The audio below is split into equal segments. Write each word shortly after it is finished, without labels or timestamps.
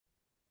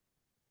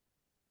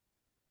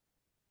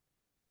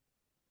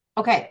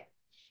Okay,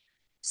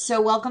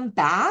 so welcome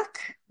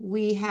back.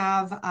 We're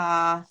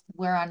on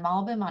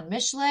Malbim on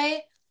Mishlei,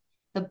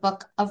 the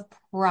book of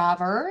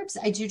Proverbs.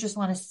 I do just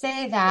want to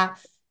say that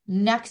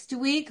next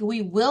week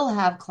we will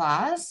have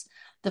class.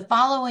 The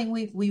following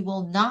week we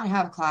will not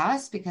have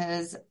class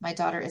because my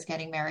daughter is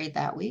getting married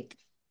that week.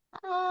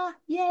 Ah,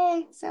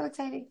 yay, so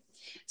exciting.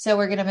 So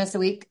we're gonna miss a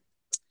week.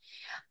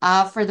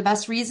 For the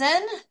best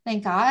reason,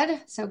 thank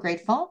God. So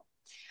grateful.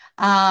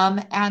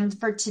 And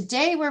for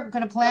today, we're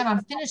going to plan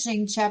on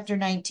finishing chapter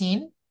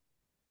 19.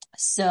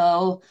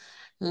 So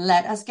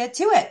let us get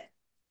to it.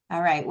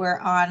 All right, we're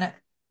on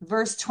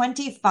verse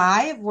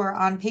 25. We're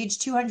on page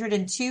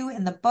 202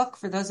 in the book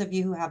for those of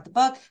you who have the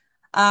book.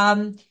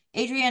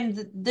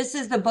 Adrian, this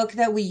is the book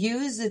that we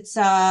use. It's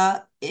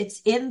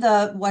in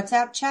the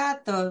WhatsApp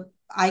chat, the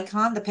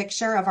icon, the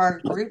picture of our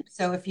group.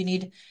 So if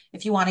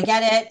you want to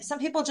get it, some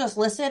people just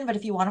listen, but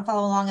if you want to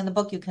follow along in the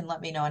book, you can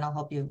let me know and I'll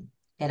help you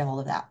get a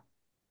hold of that.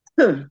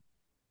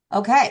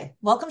 Okay,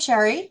 welcome,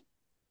 Sherry.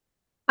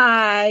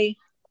 Hi.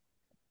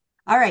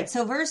 All right,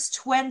 so verse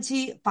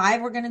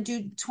 25, we're going to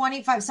do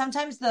 25.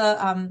 Sometimes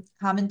the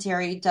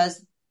commentary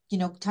does,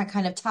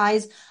 kind of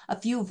ties a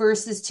few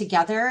verses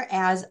together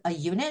as a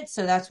unit.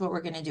 So that's what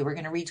we're going to do. We're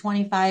going to read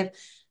 25,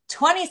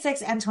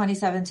 26, and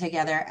 27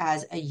 together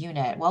as a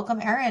unit. Welcome,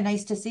 Erin.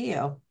 Nice to see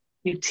you.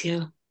 You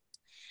too.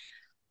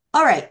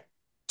 All right,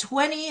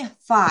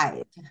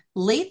 25.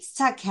 Late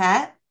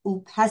taket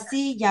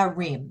upesi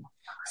yarim.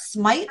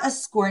 Smite a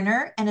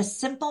scorner, and a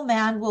simple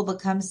man will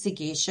become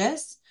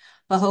sagacious.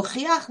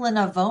 V'hochiach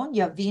lenavon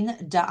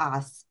yavin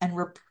da'as. And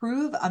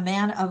reprove a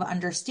man of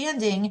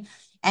understanding,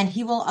 and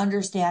he will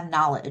understand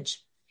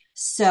knowledge.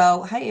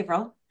 So, hi,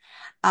 April.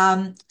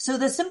 So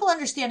the simple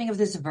understanding of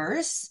this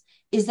verse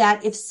is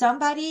that if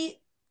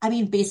somebody,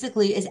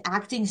 basically is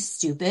acting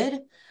stupid,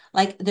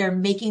 like they're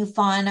making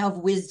fun of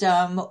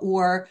wisdom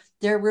or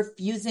they're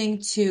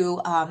refusing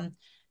to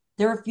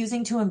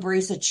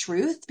embrace a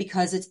truth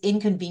because it's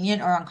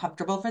inconvenient or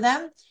uncomfortable for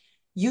them,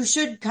 you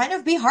should kind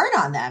of be hard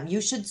on them.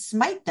 You should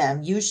smite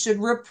them. You should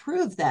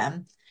reprove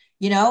them,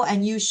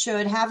 and you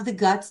should have the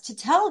guts to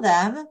tell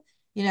them,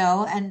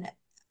 and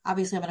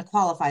obviously I'm going to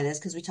qualify this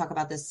because we talk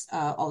about this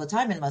all the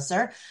time in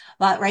Musar,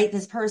 but right,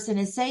 this person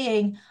is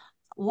saying,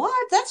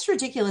 what? That's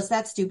ridiculous.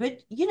 That's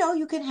stupid.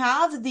 You can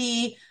have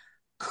the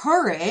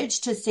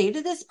courage to say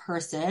to this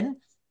person,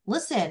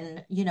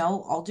 listen,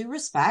 all due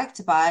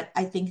respect, but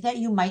I think that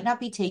you might not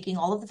be taking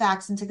all of the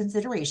facts into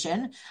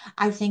consideration.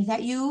 I think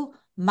that you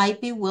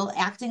might be will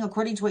acting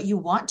according to what you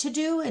want to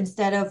do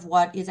instead of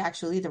what is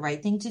actually the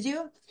right thing to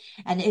do.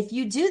 And if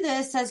you do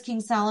this, says King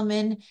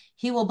Solomon,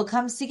 he will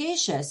become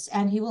sagacious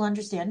and he will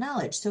understand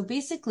knowledge. So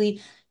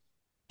basically,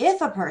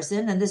 if a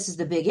person, and this is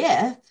the big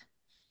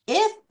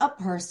if a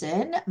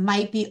person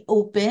might be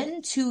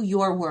open to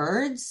your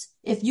words,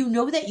 if you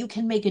know that you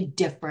can make a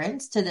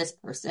difference to this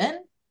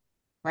person,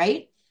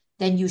 right?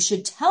 Then you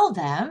should tell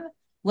them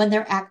when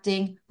they're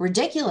acting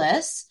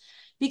ridiculous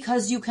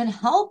because you can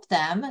help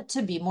them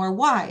to be more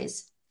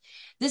wise.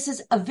 This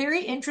is a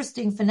very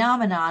interesting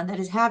phenomenon that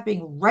is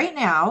happening right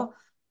now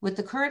with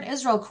the current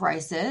Israel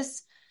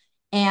crisis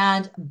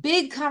and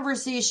big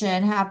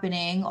conversation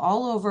happening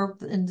all over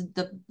in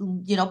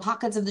the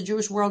pockets of the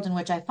Jewish world in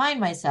which I find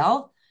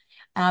myself.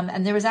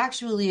 And there was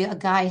actually a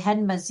guy,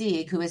 Hen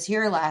Mazig, who was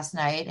here last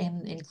night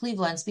in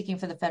Cleveland speaking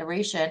for the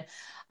Federation.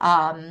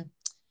 Um,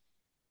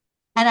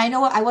 and I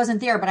know I wasn't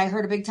there, but I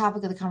heard a big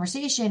topic of the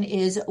conversation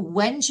is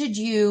when should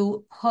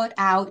you put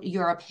out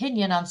your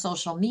opinion on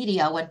social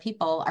media when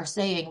people are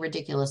saying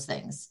ridiculous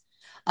things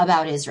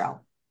about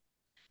Israel,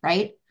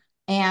 right?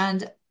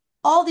 And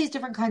all these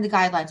different kinds of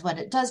guidelines, when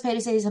it does pay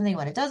to say something,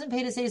 when it doesn't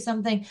pay to say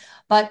something.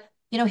 But,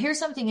 here's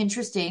something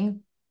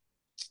interesting.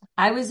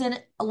 I was in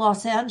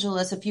Los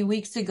Angeles a few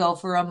weeks ago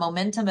for a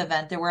Momentum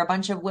event. There were a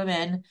bunch of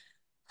women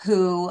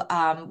who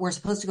were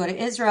supposed to go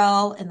to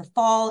Israel in the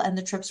fall, and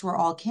the trips were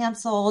all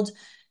canceled,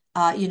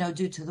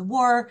 due to the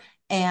war.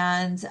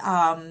 And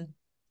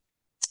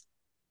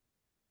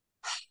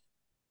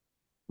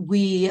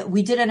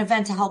we did an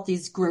event to help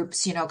these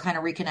groups, kind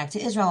of reconnect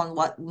to Israel and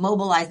what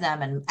mobilize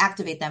them and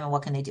activate them and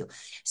what can they do.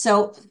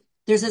 So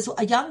there's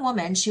a young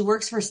woman. She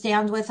works for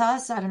Stand With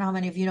Us. I don't know how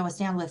many of you know what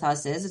Stand With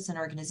Us is. It's an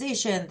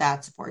organization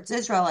that supports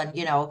Israel and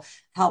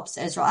helps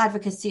Israel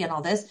advocacy and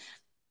all this.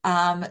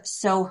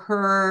 So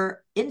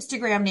her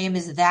Instagram name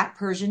is That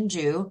Persian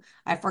Jew.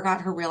 I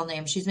forgot her real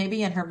name. She's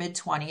maybe in her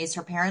mid-20s.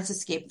 Her parents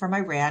escaped from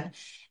Iran.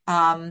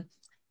 Um,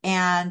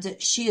 and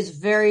she is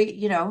very,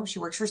 she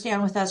works for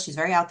Stand With Us. She's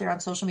very out there on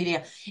social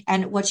media.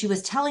 And what she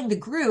was telling the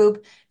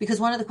group, because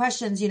one of the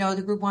questions,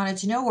 the group wanted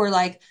to know were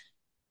like,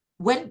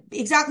 when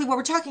exactly what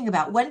we're talking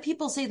about, when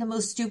people say the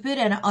most stupid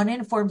and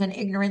uninformed and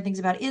ignorant things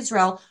about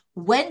Israel,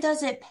 when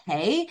does it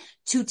pay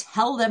to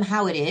tell them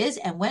how it is?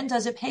 And when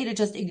does it pay to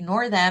just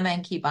ignore them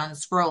and keep on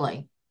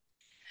scrolling?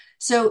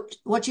 So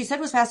what she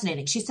said was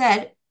fascinating. She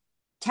said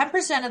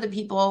 10% of the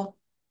people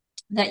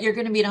that you're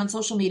going to meet on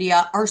social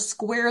media are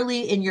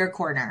squarely in your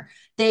corner.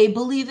 They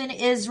believe in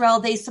Israel.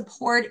 They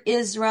support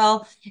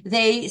Israel.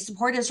 They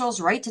support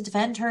Israel's right to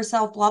defend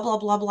herself, blah, blah,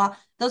 blah, blah.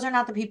 Those are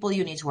not the people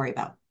you need to worry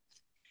about.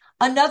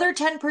 Another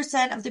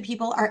 10% of the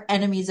people are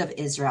enemies of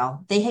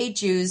Israel. They hate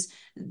Jews.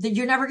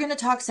 You're never going to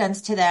talk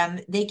sense to them.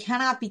 They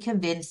cannot be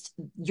convinced.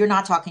 You're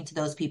not talking to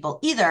those people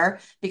either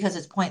because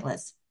it's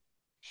pointless.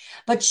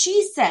 But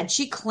she said,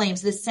 she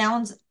claims this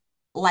sounds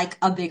like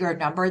a bigger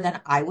number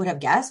than I would have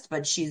guessed,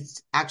 but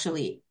she's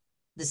actually,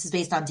 this is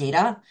based on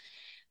data,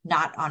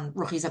 not on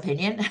Ruchi's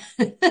opinion.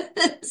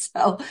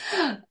 So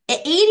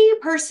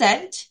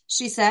 80%,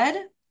 she said,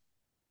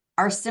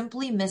 are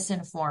simply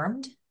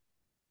misinformed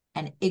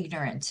and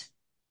ignorant.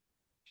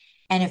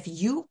 And if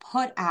you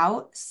put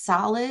out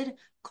solid,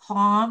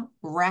 calm,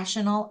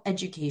 rational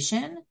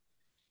education,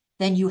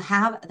 then you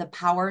have the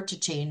power to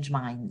change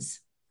minds.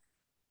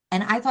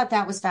 And I thought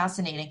that was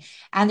fascinating.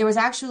 And there was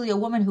actually a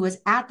woman who was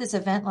at this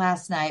event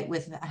last night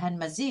with Hen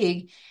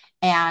Mazig,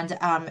 and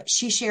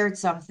she shared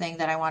something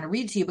that I want to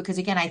read to you because,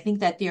 again, I think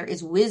that there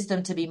is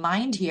wisdom to be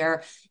mined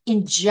here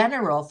in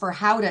general for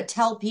how to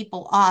tell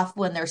people off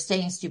when they're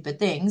saying stupid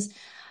things.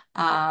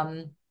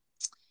 Um,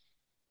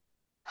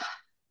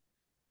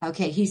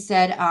 okay, he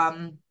said,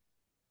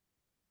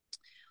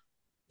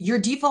 your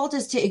default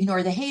is to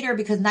ignore the hater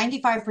because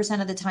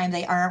 95% of the time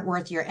they aren't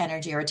worth your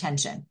energy or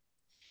attention.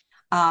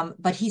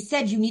 But he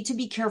said you need to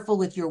be careful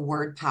with your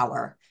word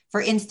power. For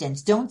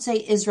instance, don't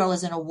say Israel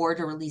is in a war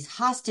to release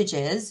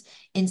hostages.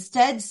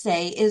 Instead,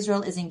 say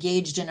Israel is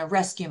engaged in a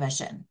rescue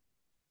mission.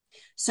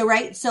 So,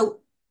 right.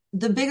 So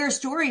the bigger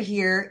story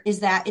here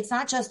is that it's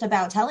not just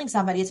about telling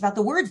somebody, it's about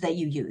the words that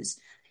you use.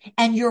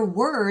 And your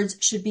words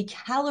should be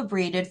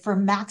calibrated for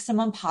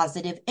maximum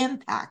positive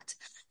impact.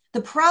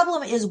 The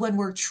problem is when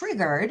we're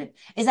triggered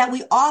is that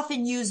we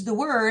often use the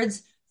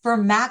words for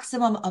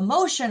maximum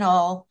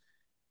emotional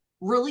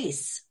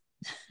release.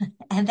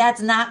 And that's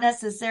not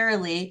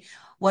necessarily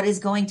what is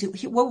going to,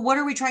 what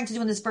are we trying to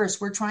do in this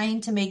verse? We're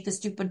trying to make the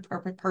stupid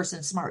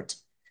person smart,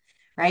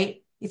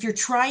 right? If you're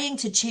trying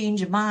to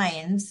change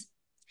minds,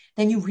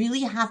 then you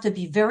really have to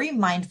be very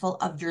mindful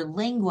of your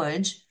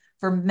language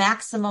for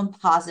maximum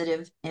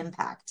positive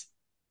impact.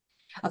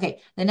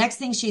 Okay, the next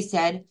thing she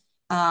said,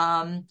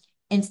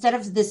 instead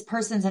of this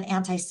person's an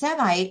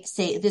anti-Semite,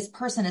 say this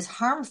person is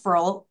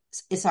harmful.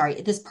 Sorry,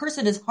 this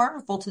person is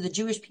harmful to the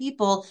Jewish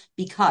people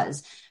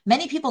because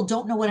many people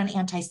don't know what an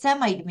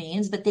anti-Semite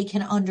means, but they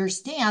can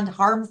understand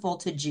harmful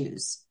to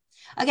Jews.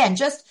 Again,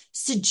 just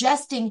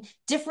suggesting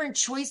different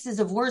choices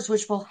of words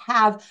which will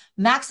have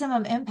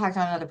maximum impact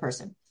on another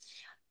person.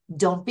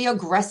 Don't be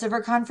aggressive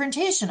or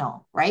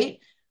confrontational, right?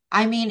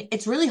 I mean,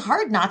 it's really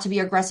hard not to be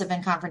aggressive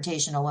and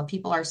confrontational when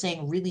people are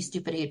saying really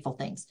stupid, hateful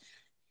things.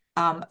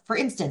 For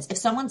instance, if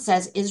someone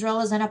says Israel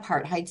is an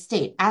apartheid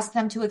state, ask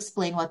them to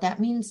explain what that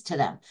means to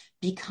them.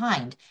 Be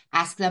kind.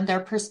 Ask them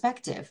their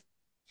perspective.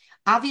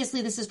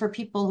 Obviously, this is for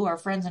people who are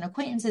friends and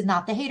acquaintances,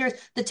 not the haters.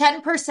 The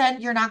 10%,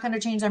 you're not going to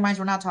change their minds.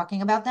 We're not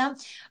talking about them.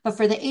 But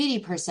for the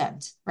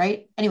 80%,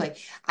 right? Anyway,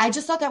 I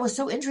just thought that was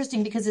so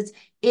interesting because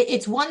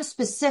it's one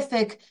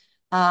specific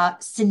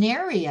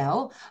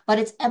scenario, but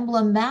it's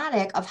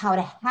emblematic of how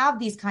to have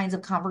these kinds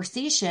of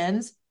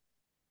conversations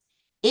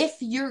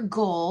if your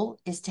goal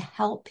is to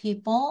help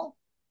people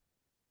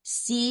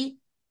see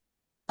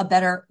a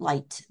better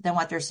light than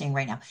what they're seeing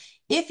right now.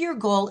 If your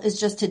goal is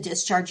just to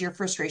discharge your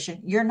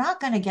frustration, you're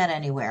not going to get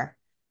anywhere.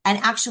 And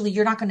actually,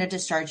 you're not going to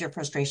discharge your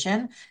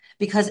frustration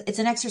because it's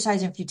an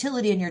exercise in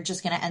futility and you're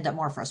just going to end up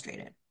more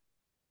frustrated.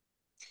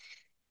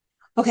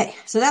 Okay,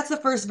 so that's the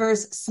first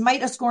verse.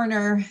 Smite a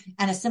scorner,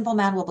 and a simple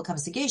man will become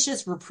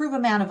sagacious. Reprove a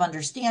man of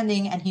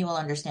understanding, and he will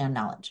understand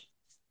knowledge.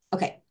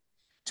 Okay,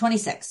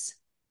 26.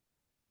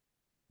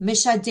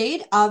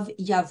 Mishaded of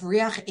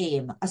Yavriach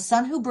Aim, a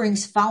son who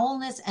brings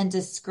foulness and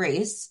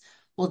disgrace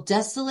will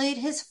desolate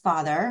his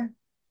father.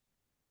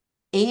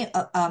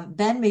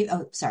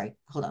 Sorry,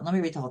 hold on, let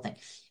me read the whole thing.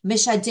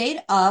 Mishaded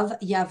of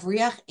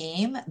Yavriach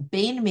Aim,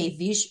 Bain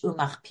Mevish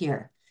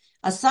Umachpir.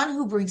 A son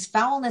who brings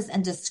foulness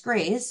and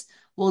disgrace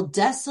will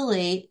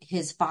desolate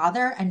his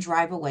father and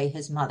drive away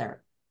his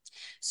mother.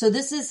 So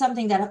this is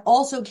something that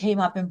also came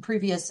up in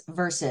previous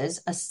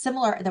verses, a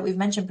similar that we've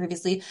mentioned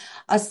previously,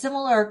 a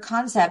similar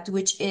concept,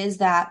 which is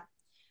that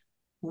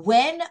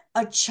when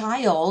a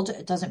child,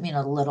 it doesn't mean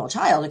a little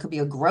child, it could be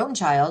a grown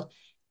child,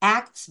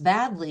 acts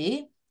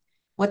badly,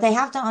 what they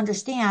have to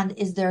understand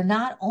is they're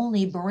not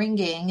only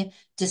bringing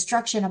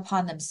destruction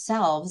upon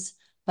themselves,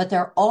 but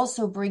they're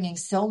also bringing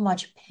so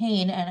much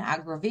pain and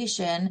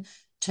aggravation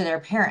to their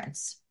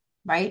parents,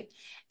 right?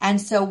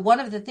 And so one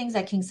of the things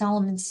that King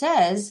Solomon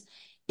says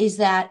is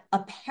that a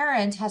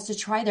parent has to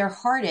try their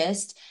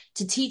hardest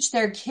to teach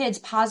their kids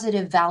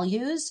positive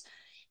values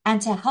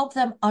and to help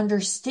them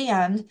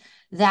understand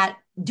that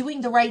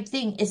doing the right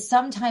thing is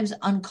sometimes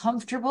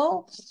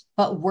uncomfortable,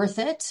 but worth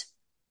it,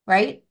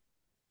 right?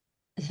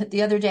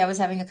 The other day I was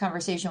having a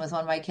conversation with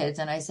one of my kids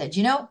and I said,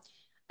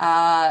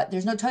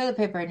 there's no toilet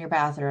paper in your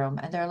bathroom.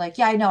 And they're like,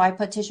 yeah, I know. I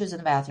put tissues in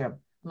the bathroom.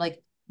 I'm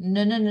like,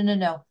 no, no, no, no,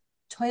 no.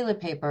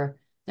 Toilet paper.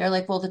 They're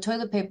like, well, the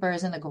toilet paper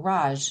is in the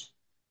garage.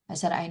 I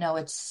said, I know,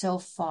 it's so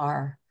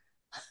far.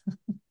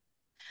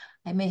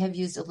 I may have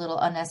used a little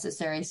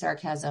unnecessary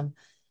sarcasm.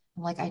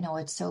 I'm like, I know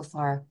it's so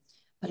far,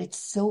 but it's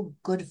so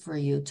good for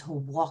you to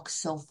walk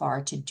so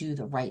far to do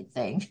the right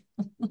thing.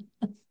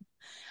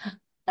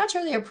 Not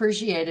sure they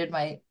appreciated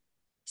my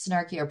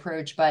snarky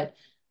approach, but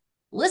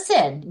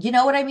listen, you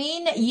know what I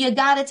mean? You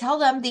got to tell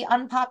them the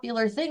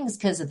unpopular things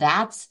because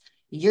that's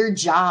your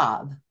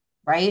job,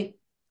 right?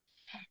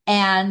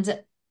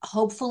 And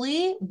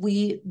hopefully,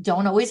 we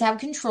don't always have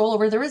control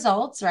over the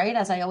results, right?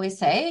 As I always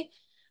say,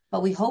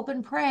 but we hope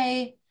and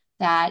pray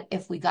that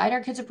if we guide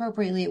our kids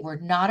appropriately, we're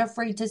not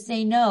afraid to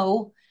say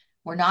no.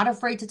 We're not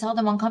afraid to tell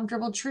them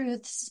uncomfortable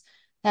truths,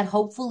 that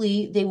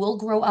hopefully they will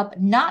grow up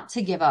not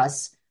to give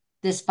us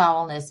this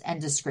foulness and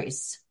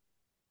disgrace,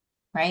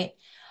 right?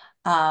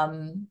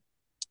 Um,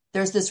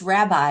 there's this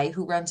rabbi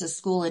who runs a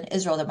school in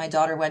Israel that my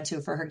daughter went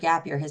to for her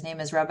gap year. His name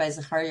is Rabbi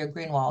Zachariah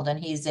Greenwald,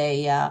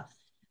 and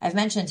I've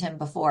mentioned him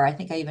before. I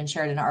think I even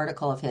shared an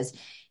article of his.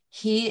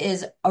 He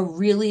is a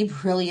really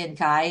brilliant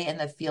guy in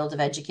the field of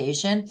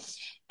education.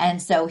 And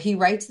so he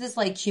writes this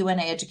like Q&A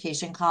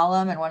education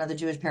column in one of the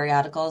Jewish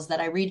periodicals that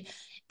I read.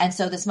 And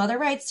so this mother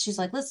writes, she's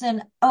like,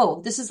 listen,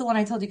 oh, this is the one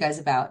I told you guys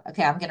about.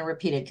 Okay, I'm going to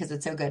repeat it because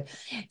it's so good.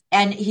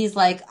 And he's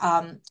like,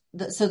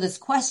 so this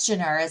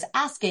questioner is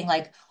asking,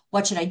 like,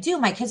 what should I do?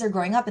 My kids are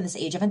growing up in this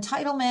age of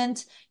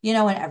entitlement,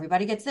 and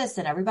everybody gets this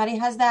and everybody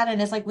has that.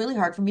 And it's like really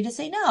hard for me to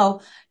say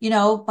no,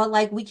 but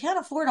like we can't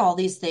afford all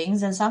these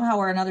things. And somehow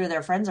or another,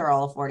 their friends are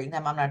all affording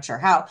them. I'm not sure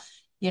how,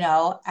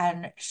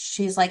 and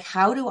she's like,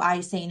 how do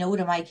I say no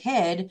to my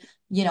kid?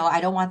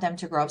 I don't want them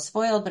to grow up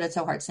spoiled, but it's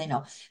so hard to say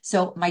no.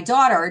 So my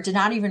daughter did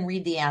not even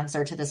read the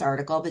answer to this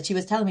article, but she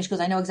was telling me, she goes,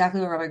 I know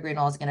exactly what Rabbi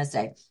Greenwald is going to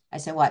say. I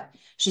said, what?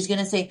 She's going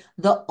to say,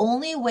 the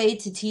only way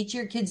to teach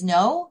your kids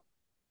no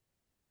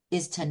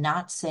is to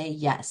not say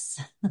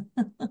yes.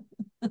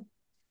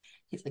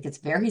 He's like,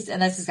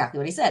 and that's exactly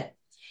what he said.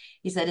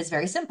 He said, it's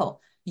very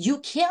simple. You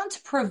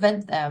can't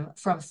prevent them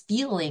from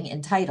feeling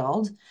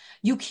entitled.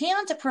 You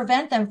can't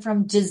prevent them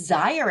from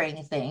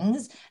desiring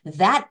things.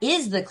 That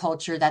is the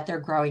culture that they're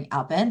growing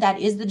up in. That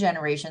is the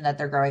generation that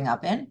they're growing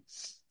up in.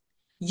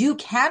 You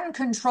can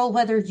control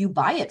whether you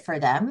buy it for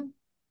them,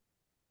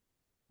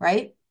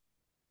 right?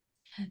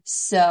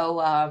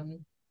 So,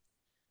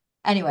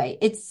 anyway,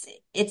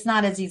 it's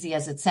not as easy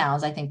as it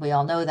sounds. I think we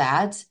all know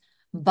that.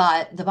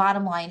 But the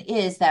bottom line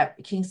is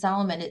that King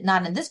Solomon,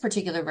 not in this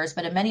particular verse,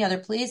 but in many other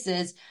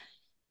places,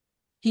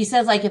 he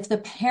says, like, if the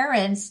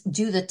parents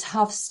do the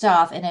tough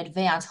stuff in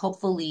advance,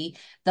 hopefully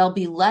they'll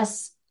be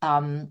less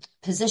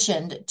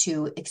positioned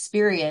to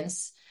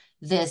experience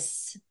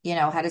this,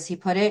 how does he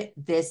put it?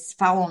 This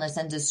foulness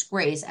and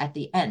disgrace at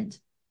the end.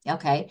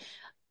 Okay.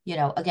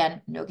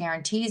 Again, no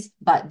guarantees,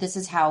 but this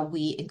is how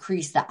we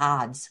increase the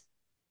odds.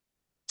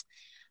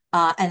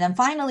 And then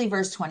finally,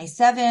 verse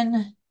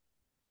 27,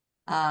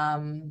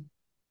 Chadal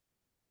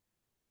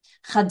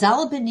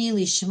b'ni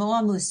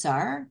lishmoa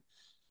musar,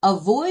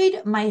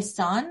 avoid my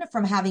son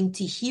from having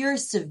to hear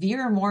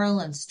severe moral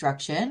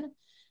instruction,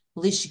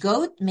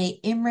 lishgot me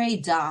imre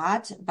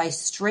da'at, by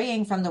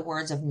straying from the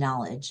words of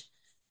knowledge.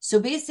 So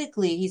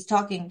basically,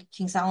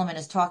 King Solomon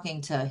is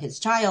talking to his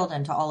child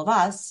and to all of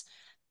us,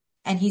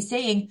 and he's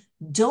saying,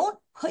 don't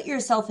put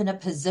yourself in a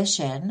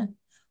position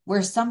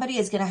where somebody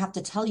is going to have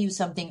to tell you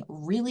something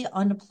really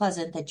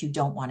unpleasant that you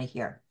don't want to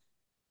hear.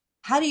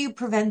 How do you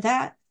prevent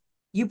that?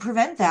 You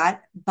prevent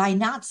that by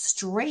not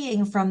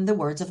straying from the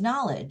words of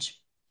knowledge.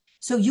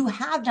 So you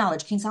have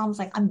knowledge. King Solomon's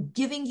like, I'm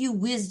giving you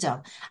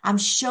wisdom. I'm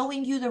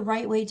showing you the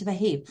right way to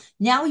behave.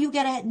 Now you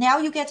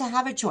get to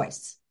have a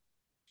choice.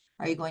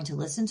 Are you going to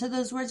listen to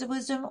those words of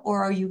wisdom,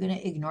 or are you going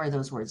to ignore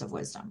those words of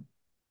wisdom?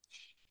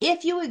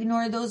 If you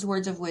ignore those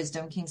words of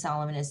wisdom, King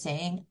Solomon is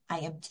saying, I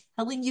am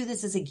telling you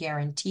this is a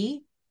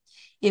guarantee.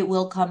 It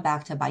will come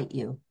back to bite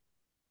you.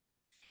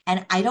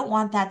 And I don't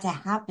want that to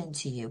happen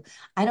to you.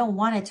 I don't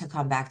want it to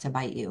come back to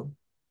bite you.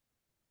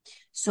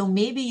 So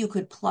maybe you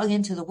could plug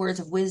into the words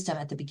of wisdom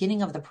at the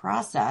beginning of the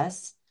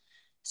process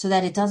so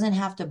that it doesn't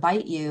have to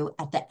bite you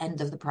at the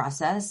end of the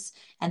process.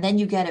 And then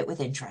you get it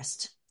with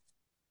interest,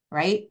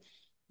 right?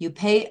 You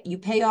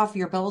pay off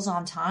your bills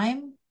on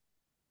time.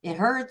 It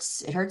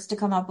hurts. It hurts to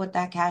come up with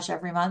that cash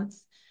every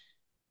month.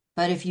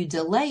 But if you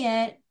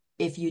delay it,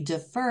 if you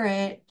defer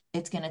it,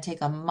 it's going to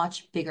take a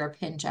much bigger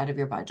pinch out of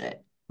your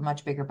budget, a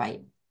much bigger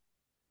bite.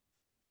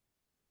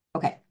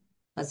 Okay,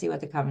 let's see what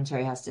the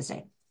commentary has to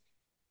say.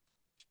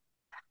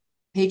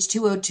 Page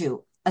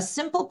 202. A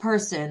simple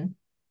person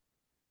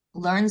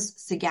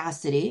learns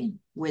sagacity,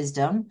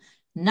 wisdom,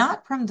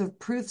 not from the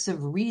proofs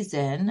of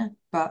reason,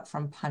 but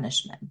from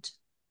punishment.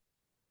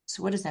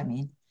 So what does that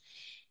mean?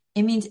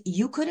 It means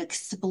you could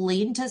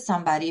explain to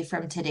somebody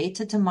from today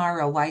to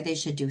tomorrow why they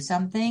should do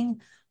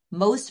something.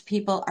 Most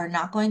people are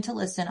not going to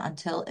listen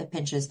until it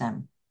pinches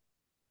them,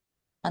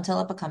 until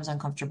it becomes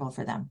uncomfortable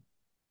for them,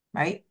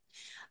 right?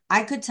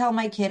 I could tell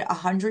my kid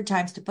 100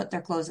 times to put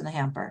their clothes in the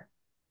hamper.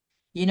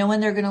 You know when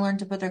they're going to learn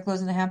to put their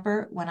clothes in the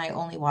hamper? When I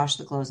only wash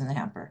the clothes in the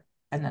hamper,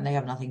 and then they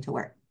have nothing to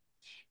wear.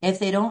 If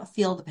they don't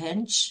feel the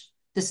pinch,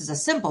 this is a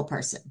simple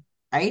person,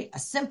 right? A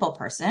simple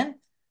person.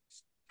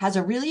 has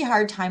a really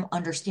hard time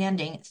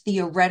understanding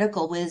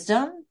theoretical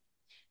wisdom.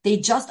 They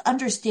just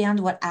understand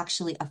what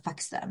actually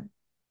affects them.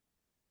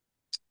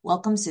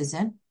 Welcome,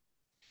 Susan.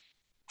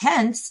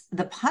 Hence,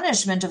 the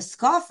punishment of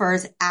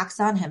scoffers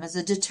acts on him as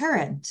a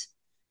deterrent,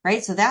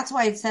 right? So that's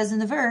why it says in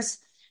the verse,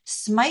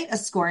 smite a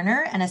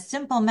scorner and a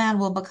simple man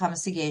will become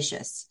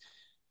sagacious.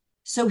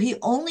 So he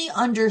only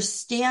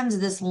understands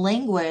this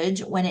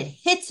language when it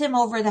hits him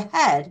over the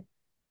head,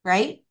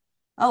 right?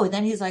 Oh, and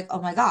then he's like,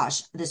 oh my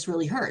gosh, this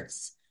really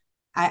hurts.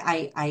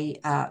 My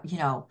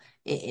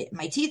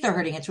teeth are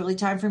hurting. It's really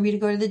time for me to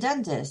go to the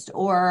dentist.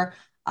 Or,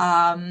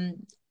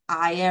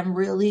 I am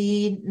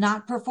really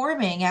not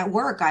performing at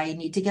work. I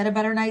need to get a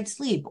better night's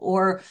sleep.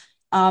 Or,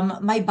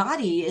 my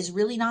body is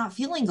really not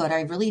feeling good.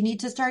 I really need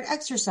to start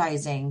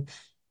exercising.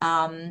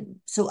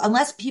 So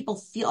unless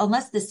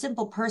the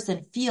simple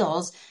person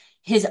feels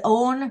his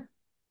own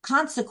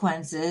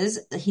consequences,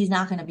 he's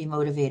not going to be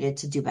motivated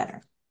to do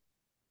better.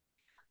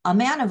 A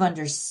man of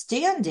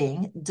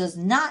understanding does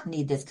not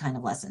need this kind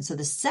of lesson. So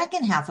the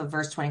second half of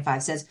verse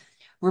 25 says,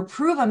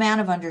 reprove a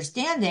man of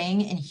understanding.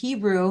 In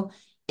Hebrew,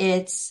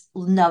 it's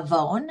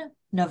navon.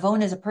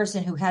 Navon is a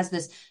person who has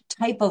this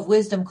type of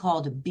wisdom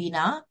called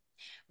bina,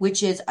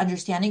 which is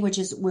understanding, which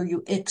is where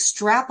you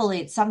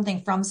extrapolate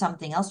something from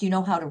something else. You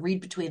know how to read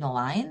between the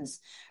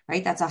lines,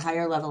 right? That's a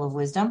higher level of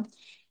wisdom.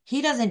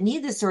 He doesn't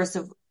need this sort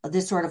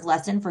of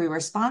lesson, for he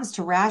responds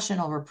to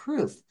rational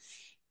reproof.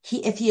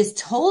 If he is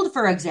told,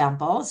 for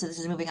example, so this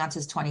is moving on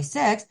to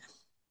 26,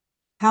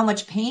 how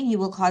much pain he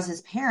will cause his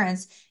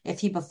parents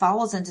if he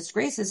befouls and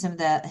disgraces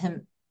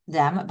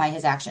them by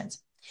his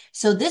actions.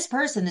 So this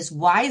person, this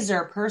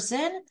wiser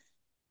person,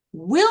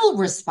 will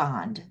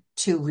respond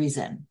to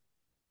reason.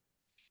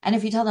 And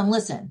if you tell them,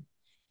 listen,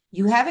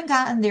 you haven't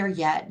gotten there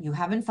yet, you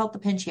haven't felt the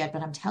pinch yet,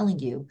 but I'm telling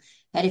you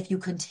that if you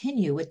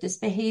continue with this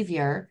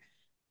behavior,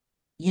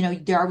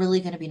 there are really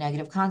going to be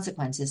negative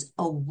consequences.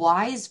 A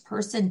wise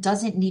person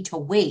doesn't need to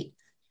wait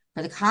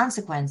for the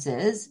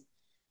consequences.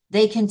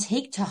 They can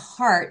take to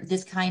heart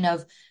this kind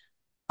of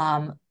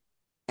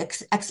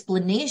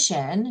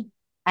explanation,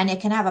 and it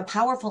can have a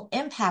powerful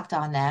impact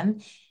on them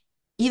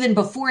even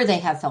before they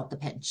have felt the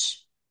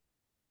pinch.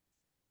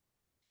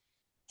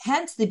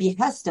 Hence the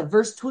behest of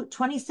verse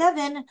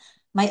 27,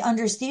 my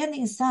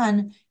understanding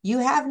son, you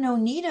have no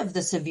need of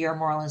the severe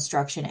moral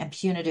instruction and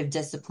punitive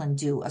discipline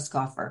due a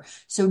scoffer.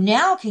 So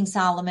now King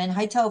Solomon,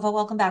 hi Tova,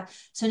 welcome back.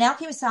 So now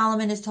King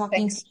Solomon is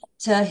talking Thanks.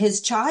 to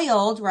his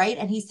child, right?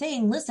 And he's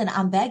saying, listen,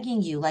 I'm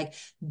begging you, like,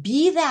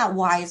 be that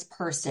wise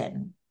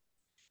person.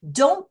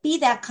 Don't be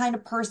that kind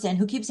of person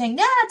who keeps saying,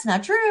 nah, it's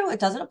not true. It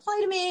doesn't apply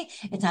to me.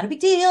 It's not a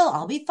big deal.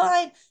 I'll be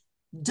fine.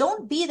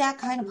 Don't be that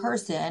kind of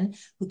person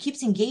who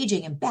keeps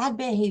engaging in bad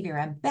behavior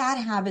and bad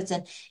habits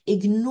and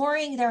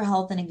ignoring their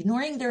health and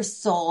ignoring their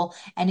soul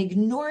and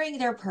ignoring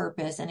their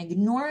purpose and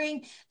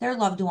ignoring their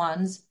loved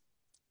ones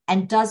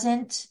and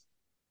doesn't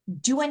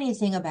do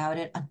anything about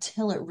it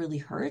until it really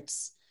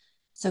hurts.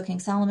 So King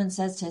Solomon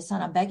says to his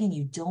son, I'm begging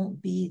you, don't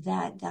be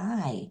that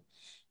guy.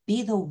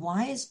 Be the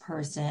wise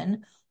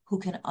person who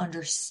can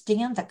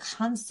understand the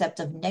concept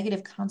of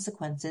negative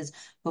consequences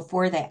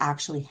before they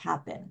actually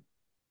happen.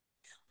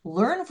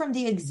 Learn from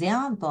the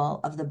example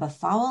of the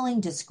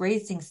befouling,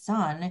 disgracing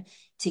son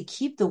to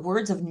keep the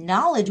words of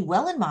knowledge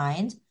well in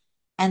mind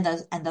and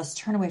thus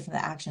turn away from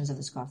the actions of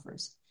the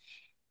scoffers.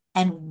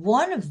 And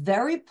one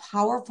very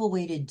powerful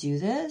way to do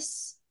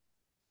this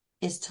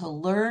is to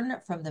learn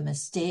from the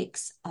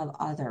mistakes of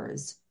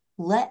others.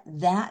 Let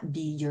that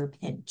be your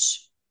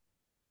pinch.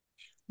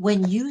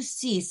 When you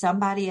see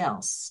somebody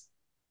else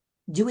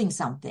doing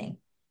something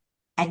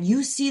and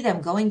you see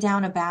them going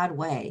down a bad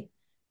way,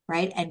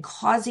 right, and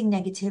causing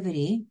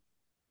negativity,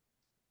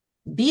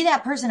 be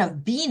that person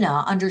of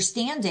Bina,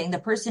 understanding the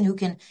person who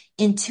can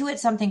intuit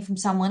something from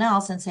someone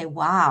else and say,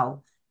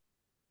 wow,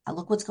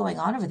 look what's going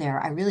on over there.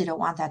 I really don't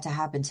want that to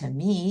happen to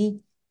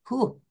me.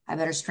 Whew, I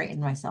better straighten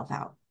myself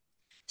out.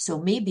 So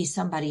maybe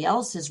somebody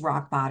else's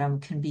rock bottom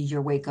can be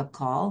your wake up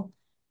call,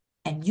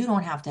 and you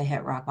don't have to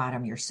hit rock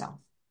bottom yourself.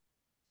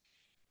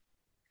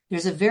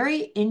 There's a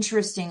very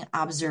interesting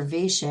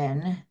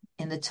observation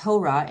in the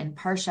Torah in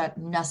Parshat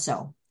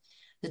Naso.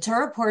 The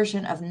Torah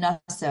portion of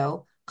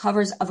Naso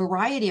covers a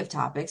variety of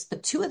topics,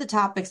 but two of the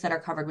topics that are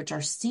covered, which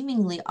are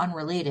seemingly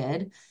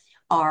unrelated,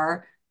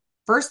 are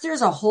first,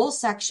 there's a whole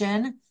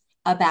section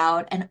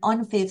about an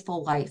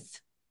unfaithful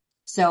wife.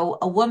 So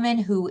a woman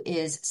who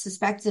is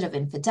suspected of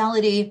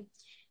infidelity,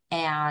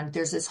 and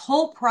there's this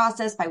whole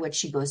process by which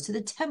she goes to the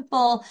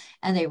temple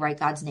and they write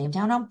God's name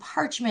down on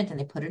parchment and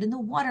they put it in the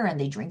water and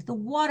they drink the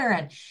water.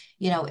 And,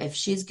 if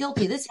she's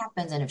guilty, this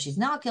happens. And if she's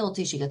not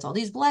guilty, she gets all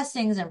these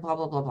blessings and blah,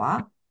 blah, blah,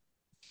 blah.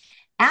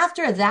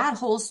 After that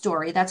whole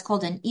story, that's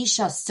called an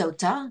Isha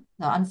Sota,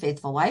 the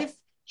unfaithful wife.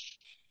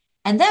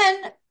 And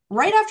then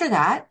right after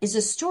that is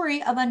a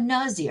story of a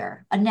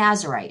Nazir, a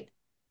Nazarite.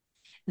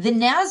 The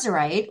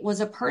Nazarite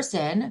was a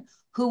person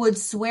who would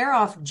swear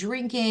off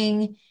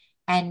drinking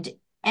and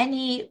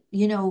any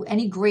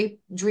grape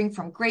drink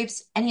from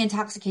grapes, any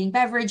intoxicating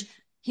beverage.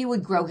 He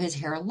would grow his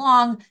hair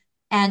long.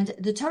 And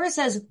the Torah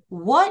says,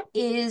 what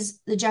is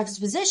the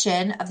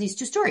juxtaposition of these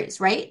two stories,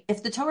 right?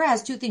 If the Torah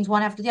has two things,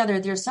 one after the other,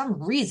 there's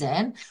some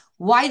reason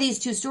why these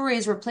two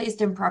stories were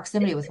placed in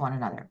proximity with one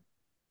another.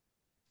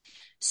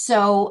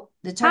 So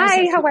the Torah Hi,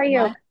 says, how you are know you?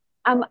 what?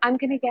 I'm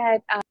gonna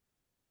get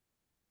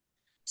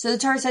So the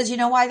Torah says, you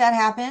know why that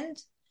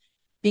happened?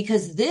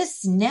 Because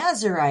this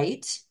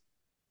Nazarite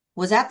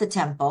was at the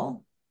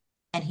temple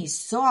and he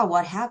saw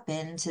what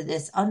happened to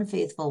this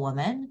unfaithful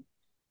woman.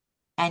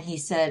 And he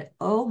said,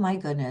 oh my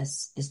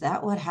goodness, is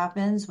that what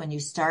happens when you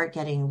start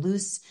getting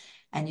loose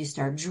and you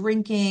start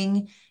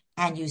drinking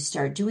and you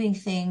start doing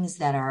things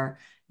that are,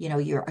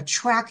 you're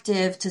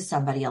attractive to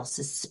somebody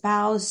else's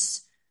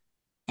spouse?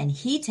 And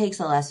he takes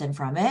a lesson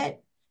from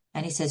it.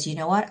 And he says, you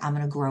know what? I'm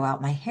going to grow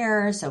out my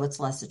hair so it's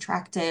less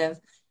attractive.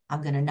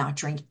 I'm going to not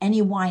drink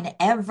any wine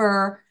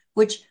ever,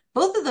 which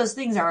both of those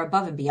things are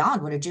above and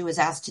beyond what a Jew is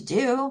asked to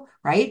do,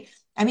 right?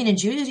 I mean, in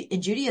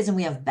Judaism,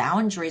 we have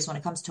boundaries when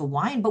it comes to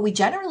wine, but we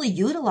generally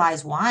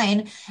utilize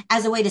wine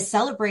as a way to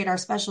celebrate our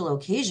special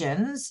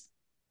occasions.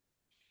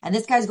 And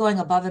this guy's going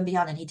above and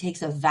beyond, and he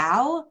takes a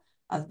vow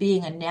of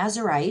being a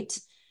Nazarite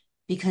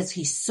because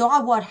he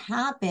saw what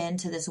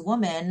happened to this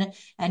woman.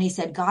 And he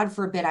said, God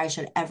forbid I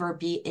should ever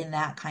be in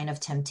that kind of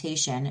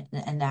temptation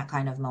and that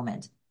kind of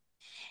moment.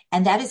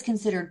 And that is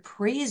considered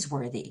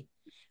praiseworthy.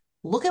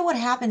 Look at what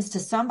happens to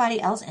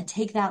somebody else and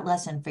take that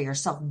lesson for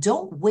yourself.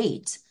 Don't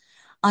wait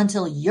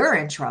until you're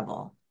in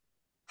trouble.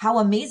 How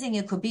amazing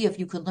it could be if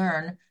you could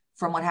learn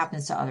from what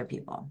happens to other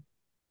people.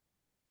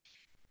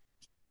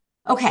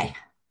 Okay,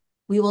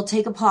 we will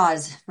take a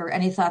pause for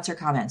any thoughts or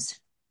comments.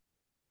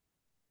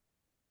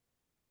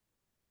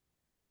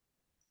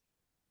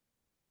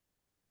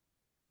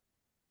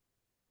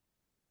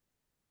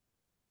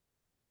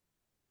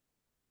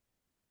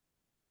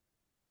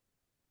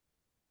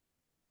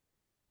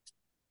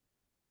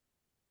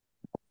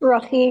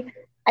 Rocky,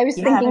 I was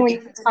Yeah. thinking when you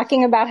were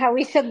talking about how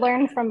we should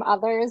learn from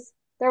others,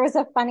 there was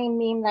a funny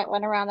meme that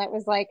went around that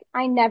was like,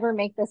 I never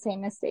make the same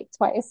mistake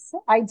twice.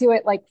 I do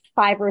it like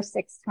 5 or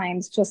 6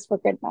 times just for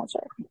good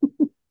measure.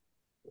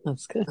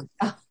 That's good.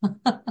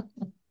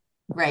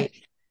 Right.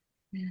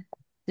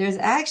 There's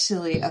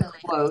actually a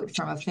quote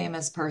from a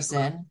famous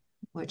person,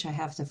 which I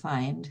have to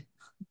find.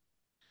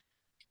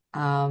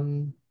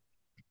 Um,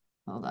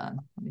 Hold on.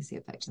 Let me see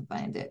if I can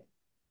find it.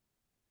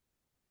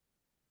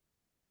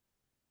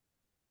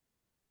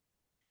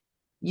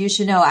 You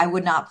should know I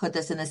would not put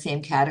this in the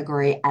same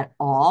category at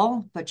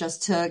all, but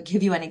just to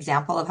give you an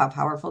example of how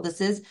powerful this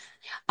is,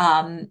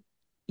 um,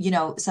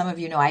 some of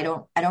you know I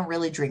don't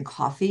really drink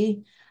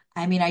coffee.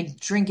 I mean, I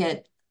drink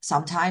it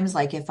sometimes,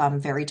 like if I'm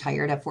very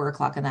tired at 4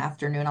 o'clock in the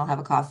afternoon, I'll have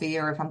a coffee,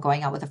 or if I'm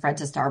going out with a friend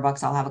to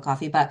Starbucks, I'll have a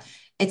coffee, but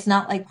it's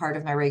not like part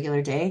of my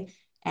regular day.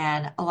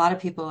 And a lot of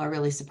people are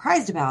really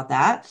surprised about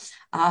that.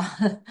 Uh,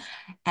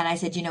 and I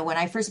said, when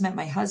I first met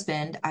my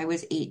husband, I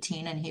was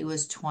 18 and he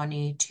was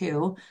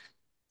 22.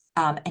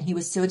 And he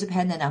was so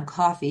dependent on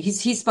coffee.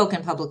 He's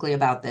spoken publicly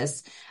about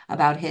this,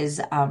 about his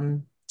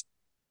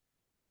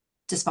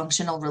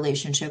dysfunctional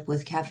relationship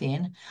with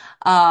caffeine.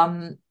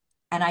 And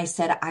I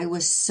said I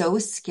was so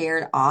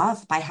scared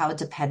off by how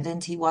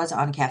dependent he was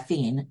on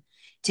caffeine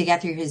to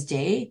get through his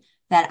day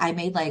that I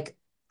made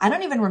I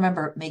don't even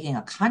remember making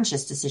a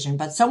conscious decision,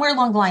 but somewhere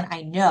along the line,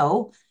 I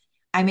know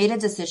I made a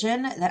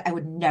decision that I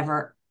would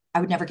never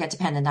get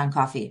dependent on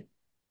coffee.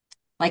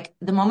 Like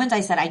the moment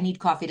I said I need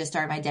coffee to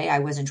start my day, I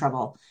was in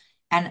trouble.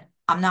 And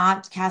I'm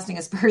not casting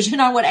aspersion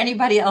on what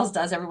anybody else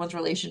does. Everyone's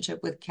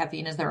relationship with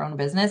caffeine is their own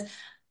business.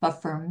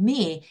 But for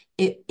me,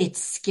 it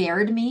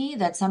scared me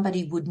that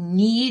somebody would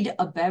need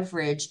a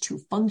beverage to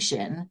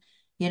function,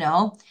 you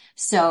know?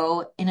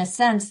 So in a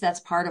sense, that's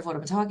part of what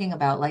I'm talking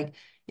about. Like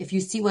if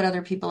you see what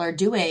other people are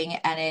doing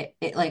and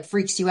it like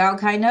freaks you out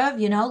kind of,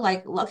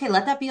 like, okay,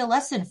 let that be a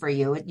lesson for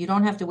you. You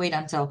don't have to wait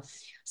until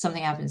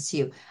something happens to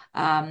you.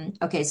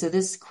 Okay, so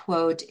this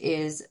quote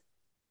is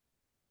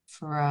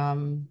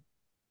from,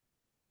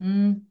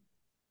 hmm,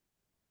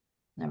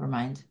 never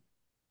mind.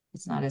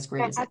 It's not as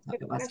great Can as I I ask thought a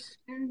it was.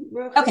 question,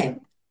 Ruchi? Okay,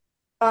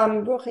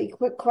 Ruchi,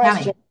 quick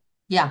question. Tammy.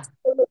 Yeah.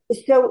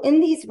 So in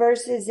these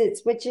verses, it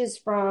switches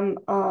from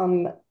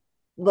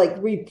like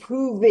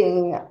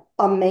reproving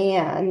a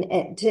man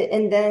and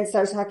then it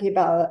starts talking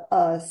about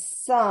a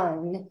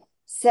son.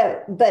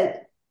 So,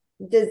 but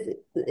does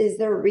is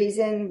there a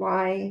reason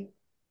why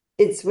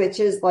it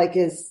switches?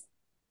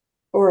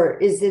 Or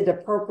is it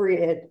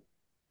appropriate?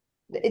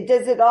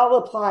 Does it all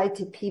apply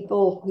to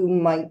people who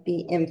might be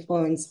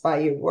influenced by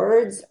your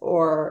words,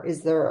 or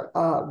is there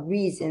a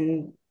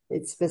reason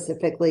it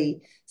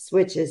specifically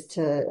switches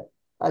to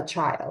a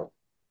child?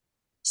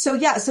 So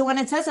yeah, so when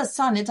it says a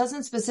son, it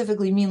doesn't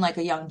specifically mean like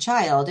a young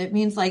child. It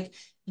means like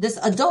this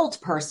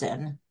adult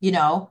person,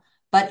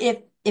 But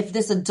if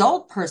this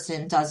adult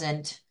person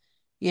doesn't,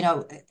 you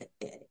know,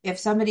 if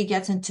somebody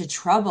gets into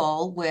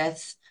trouble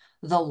with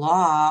the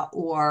law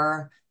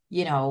or,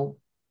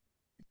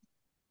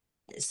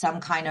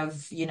 some kind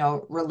of,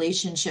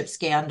 relationship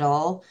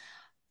scandal,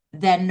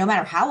 then no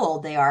matter how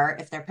old they are,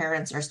 if their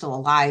parents are still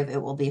alive,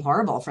 it will be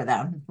horrible for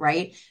them,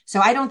 right?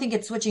 So I don't think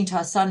it's switching to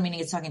a son, meaning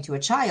it's talking to a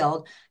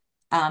child.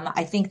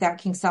 I think that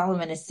King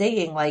Solomon is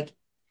saying, like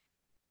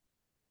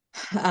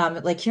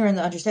here in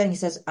the understanding, he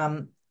says,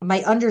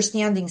 my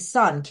understanding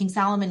son. King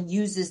Solomon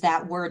uses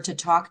that word to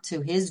talk to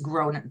his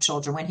grown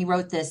children. When he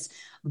wrote this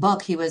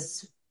book, he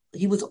was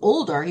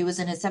older. He was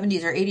in his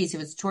 70s or 80s. He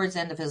was towards the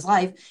end of his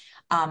life.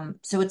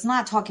 So it's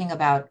not talking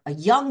about a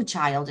young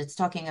child. It's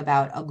talking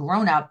about a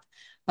grown up.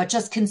 But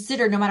just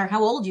consider, no matter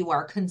how old you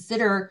are,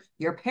 consider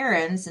your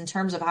parents in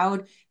terms of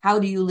how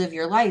do you live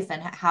your life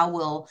and how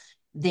will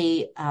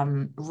they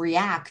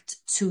react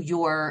to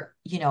your,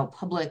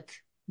 public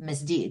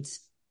misdeeds.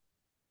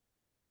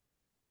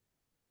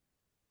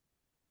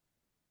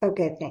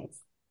 Okay, thanks.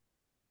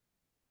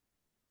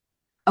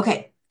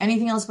 Okay.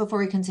 Anything else before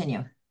we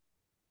continue?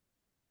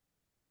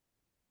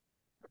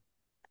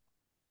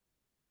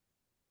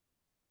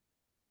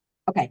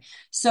 Okay.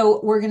 So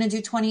we're going to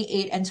do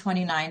 28 and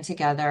 29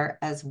 together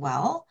as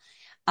well.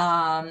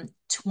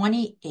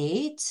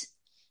 28,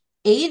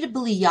 Aid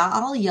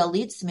B'liya'al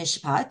Yalitz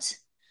Mishpat,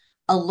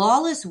 a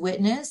lawless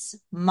witness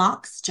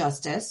mocks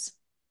justice.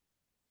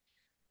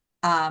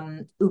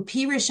 Upi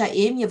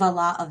Risha'im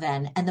Yavala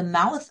Aven, and the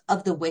mouth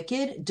of the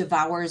wicked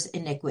devours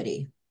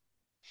iniquity.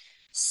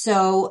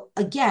 So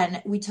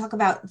again, we talk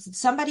about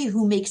somebody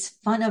who makes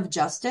fun of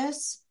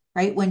justice,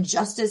 right? When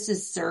justice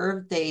is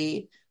served,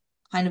 they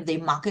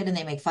mock it and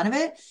they make fun of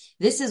it.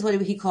 This is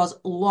what he calls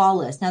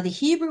lawless. Now, the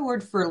Hebrew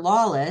word for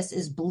lawless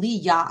is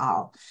bli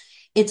ya'al.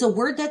 It's a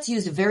word that's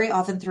used very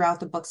often throughout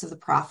the books of the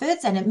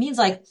prophets, and it means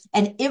like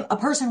a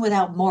person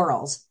without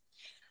morals.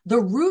 The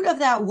root of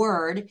that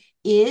word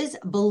is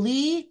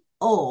bli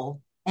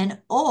ol, and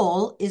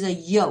ol is a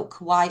yoke,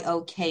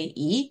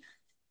 Y-O-K-E,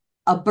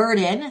 a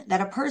burden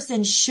that a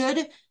person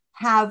should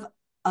have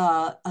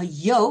a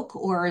yoke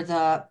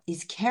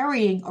is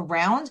carrying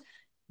around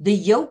the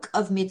yoke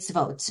of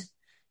mitzvot.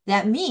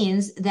 That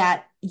means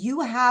that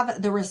you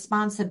have the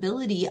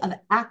responsibility of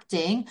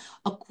acting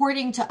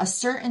according to a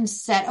certain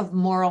set of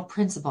moral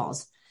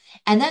principles.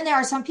 And then there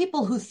are some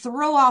people who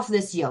throw off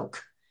this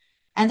yoke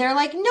and they're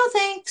like, no,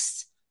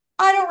 thanks.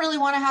 I don't really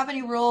want to have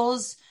any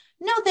rules.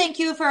 No, thank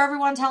you for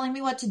everyone telling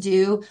me what to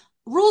do.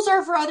 Rules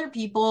are for other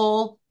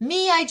people.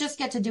 Me, I just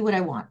get to do what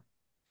I want.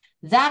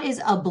 That is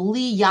a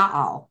bli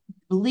ya'al,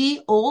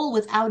 bli ol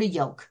without a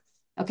yoke.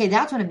 Okay,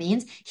 that's what it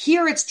means.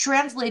 Here it's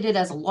translated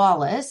as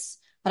lawless,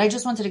 but I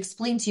just wanted to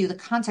explain to you the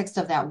context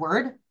of that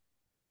word.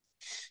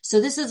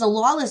 So this is a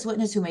lawless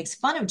witness who makes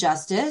fun of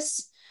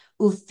justice.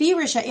 Ufi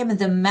risha'im,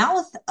 the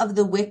mouth of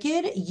the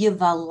wicked,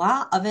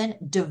 yivala aven,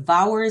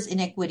 devours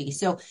iniquity.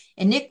 So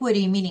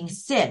iniquity meaning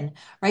sin,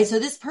 right? So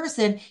this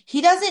person,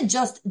 he doesn't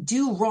just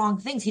do wrong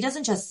things. He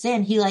doesn't just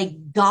sin. He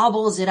like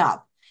gobbles it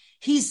up.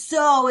 He's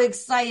so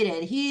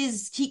excited.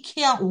 He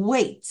can't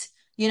wait,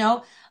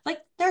 like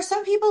there are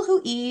some people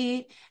who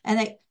eat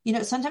and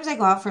sometimes I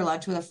go out for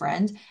lunch with a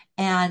friend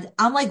and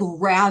I'm like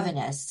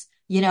ravenous,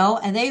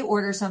 and they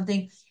order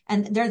something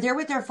and they're there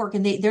with their fork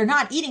and they're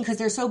not eating because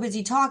they're so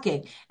busy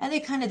talking. And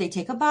they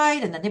take a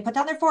bite and then they put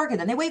down their fork and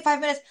then they wait 5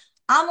 minutes.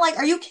 I'm like,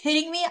 are you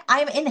kidding me?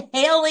 I'm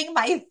inhaling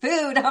my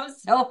food. I'm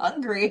so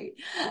hungry.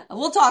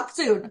 We'll talk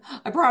soon.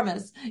 I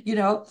promise,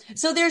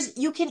 So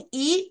you can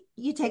eat,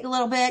 you take a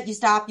little bit, you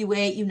stop, you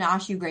wait, you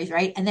nosh, you graze,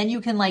 right? And then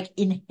you can like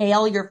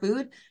inhale your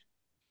food.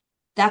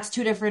 That's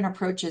two different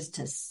approaches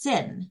to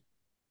sin.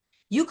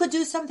 You could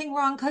do something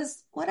wrong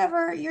because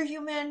whatever, you're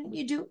human,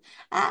 you do,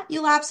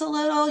 you lapse a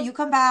little, you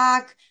come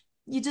back,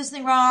 you do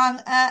something wrong,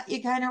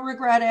 you kind of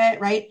regret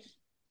it, right?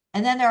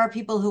 And then there are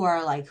people who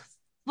are like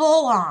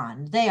full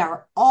on, they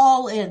are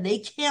all in, they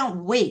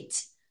can't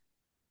wait.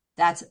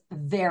 That's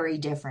very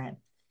different.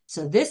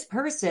 So this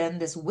person,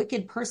 this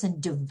wicked person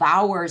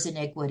devours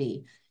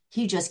iniquity.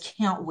 He just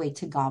can't wait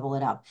to gobble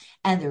it up.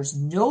 And there's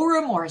no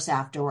remorse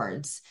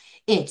afterwards.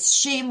 It's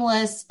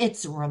shameless.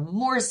 It's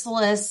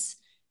remorseless.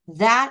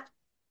 That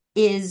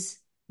is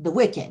the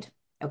wicked.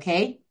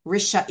 Okay?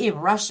 Risha'im,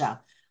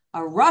 Russia.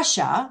 A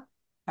Russia,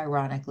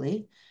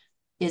 ironically,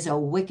 is a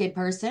wicked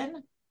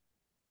person,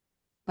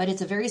 but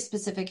it's a very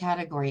specific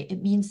category.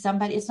 It means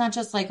somebody, it's not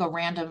just like a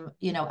random,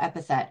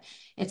 epithet.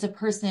 It's a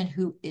person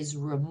who is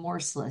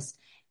remorseless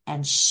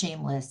and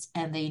shameless,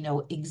 and they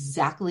know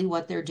exactly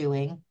what they're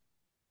doing,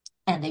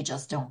 and they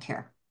just don't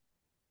care.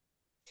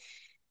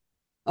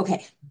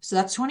 Okay, so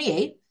that's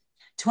 28.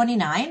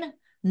 29.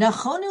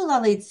 Nachonu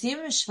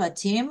laletzim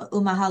shvatim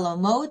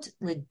umahalomot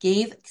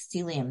legev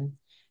ksilim.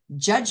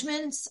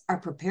 Judgments are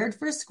prepared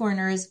for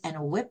scorners and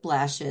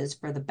whiplashes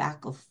for the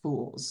back of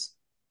fools.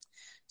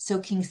 So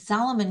King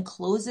Solomon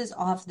closes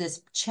off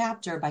this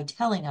chapter by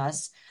telling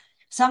us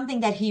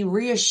something that he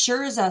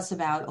reassures us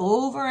about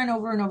over and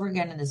over and over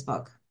again in this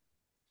book.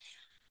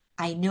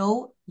 I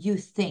know you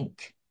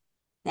think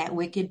that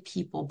wicked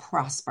people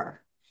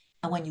prosper.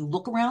 And when you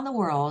look around the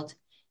world,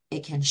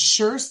 it can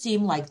sure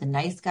seem like the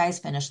nice guys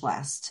finish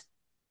last.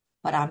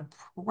 But I'm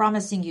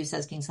promising you,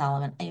 says King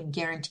Solomon, I am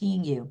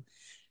guaranteeing you,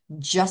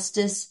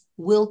 justice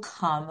will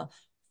come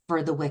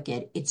for the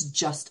wicked. It's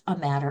just a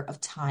matter of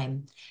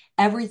time.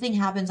 Everything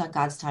happens on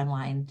God's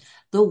timeline.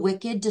 The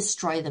wicked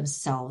destroy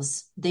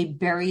themselves. They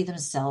bury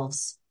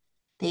themselves.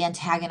 They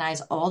antagonize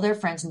all their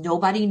friends.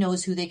 Nobody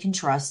knows who they can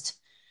trust.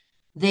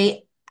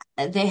 They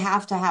they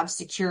have to have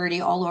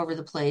security all over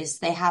the place.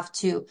 They have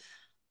to,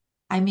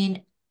 I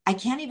mean, I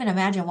can't even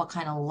imagine what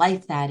kind of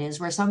life that is,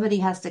 where somebody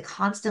has to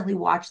constantly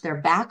watch their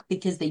back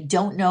because they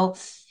don't know,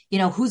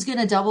 who's going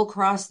to double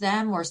cross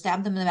them or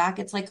stab them in the back.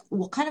 It's like,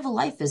 what kind of a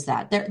life is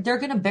that? They're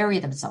going to bury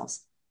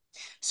themselves.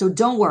 So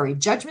don't worry.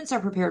 Judgments are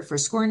prepared for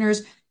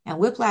scorners and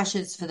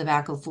whiplashes for the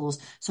back of fools.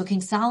 So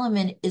King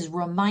Solomon is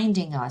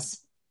reminding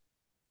us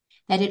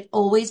that it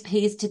always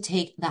pays to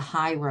take the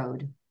high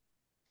road.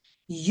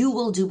 You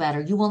will do better.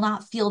 You will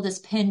not feel this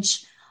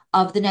pinch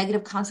of the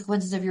negative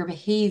consequences of your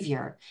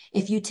behavior.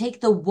 If you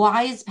take the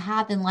wise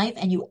path in life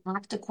and you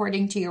act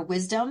according to your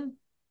wisdom,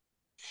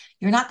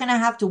 you're not going to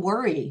have to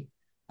worry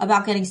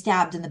about getting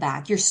stabbed in the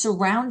back. You're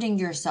surrounding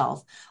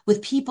yourself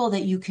with people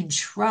that you can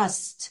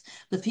trust,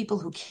 with people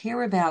who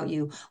care about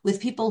you,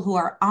 with people who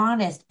are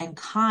honest and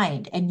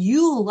kind. And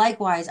you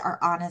likewise are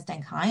honest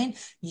and kind.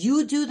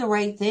 You do the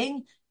right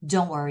thing.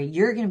 Don't worry.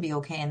 You're going to be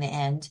okay in the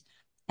end.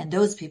 And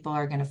those people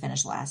are going to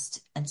finish last.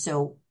 And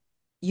so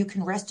you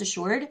can rest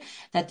assured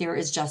that there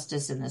is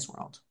justice in this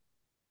world.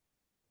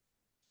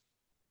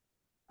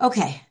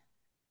 Okay,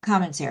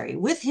 commentary.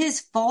 With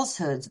his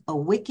falsehoods, a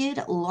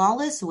wicked,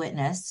 lawless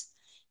witness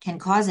can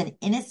cause an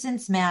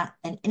innocent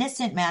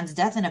man's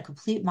death and a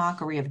complete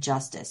mockery of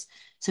justice.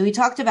 So we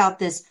talked about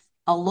this,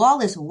 a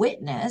lawless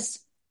witness,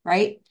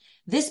 right?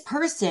 This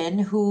person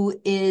who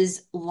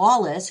is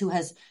lawless, who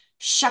has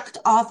shucked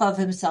off of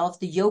himself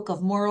the yoke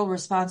of moral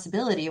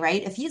responsibility,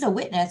 right? If he's a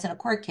witness in a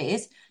court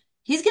case,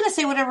 he's going to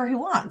say whatever he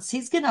wants.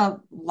 He's going to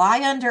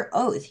lie under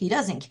oath. He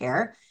doesn't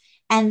care.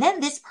 And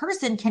then this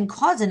person can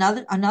cause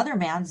another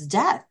man's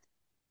death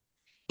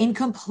in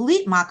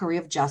complete mockery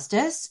of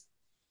justice.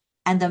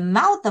 And the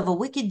mouth of a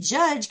wicked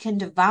judge can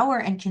devour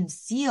and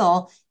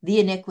conceal the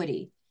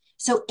iniquity.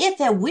 So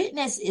if a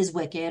witness is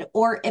wicked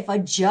or if a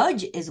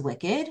judge is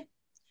wicked,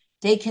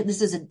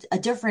 this is a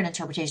different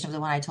interpretation of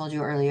the one I told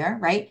you earlier,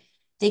 right?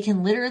 They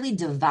can literally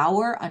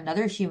devour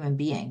another human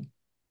being.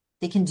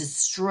 They can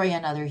destroy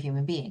another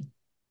human being,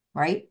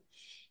 right?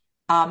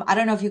 I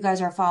don't know if you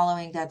guys are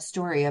following that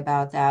story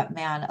about that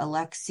man,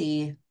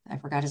 Alexei, I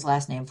forgot his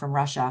last name, from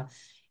Russia,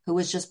 who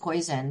was just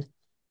poisoned.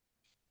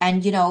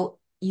 And,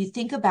 you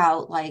think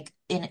about like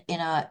in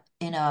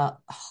a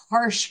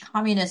harsh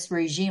communist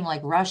regime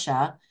like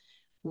Russia,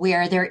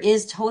 where there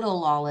is total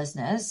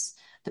lawlessness,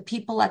 the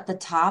people at the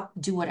top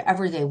do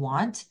whatever they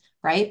want,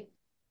 right?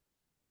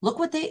 Look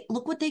what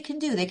they can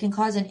do. They can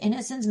cause an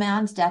innocent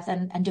man's death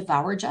and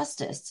devour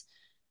justice.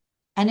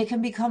 And it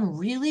can become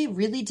really,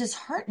 really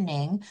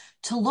disheartening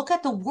to look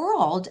at the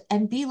world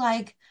and be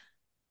like,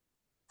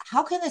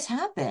 how can this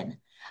happen?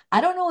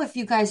 I don't know if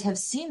you guys have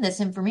seen this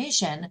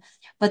information,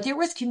 but there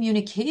was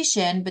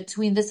communication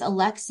between this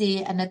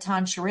Alexei and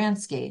Natan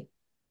Sharansky.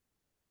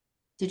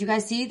 Did you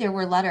guys see? There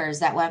were letters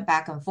that went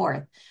back and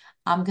forth.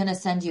 I'm going to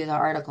send you the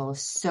article.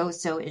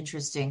 So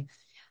interesting.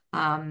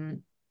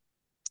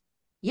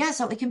 Yeah,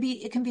 so it can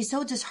be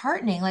so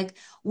disheartening. Like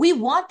we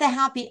want the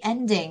happy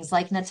endings,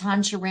 like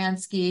Natan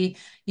Sharansky,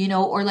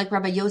 or like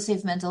Rabbi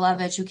Yosef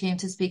Mendelevich, who came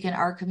to speak in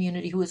our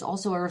community, who was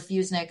also a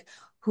refusnik,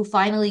 who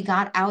finally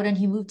got out and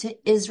he moved to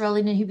Israel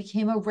and then he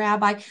became a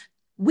rabbi.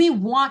 We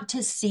want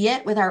to see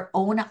it with our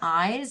own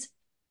eyes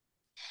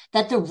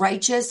that the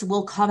righteous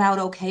will come out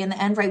okay in the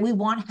end, right? We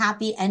want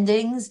happy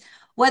endings,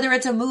 whether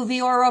it's a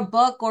movie or a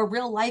book or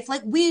real life.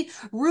 Like we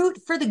root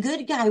for the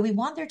good guy. We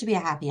want there to be a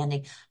happy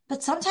ending.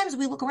 But sometimes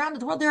we look around at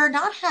the world, there are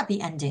not happy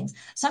endings.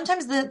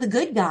 Sometimes the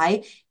good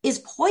guy is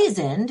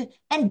poisoned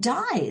and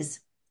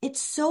dies.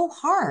 It's so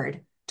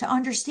hard to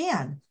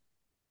understand.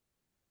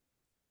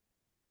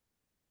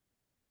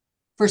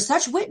 For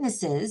such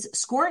witnesses,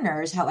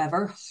 scorners,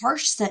 however,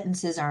 harsh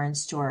sentences are in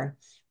store.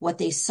 What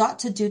they sought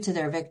to do to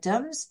their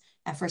victims,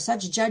 and for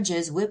such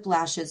judges,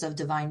 whiplashes of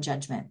divine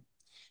judgment.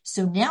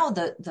 So now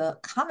the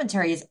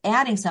commentary is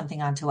adding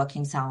something onto what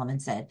King Solomon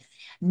said.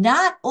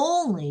 Not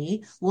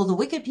only will the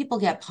wicked people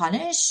get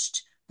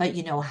punished, but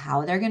you know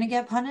how they're going to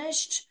get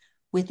punished?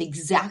 With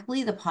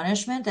exactly the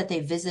punishment that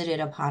they visited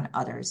upon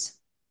others.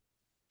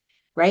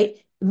 Right?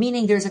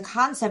 Meaning there's a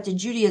concept in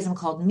Judaism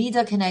called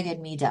midah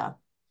keneged midah,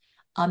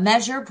 a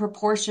measure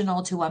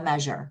proportional to a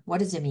measure. What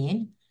does it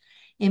mean?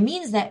 It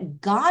means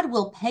that God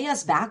will pay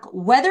us back,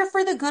 whether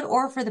for the good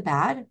or for the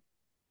bad,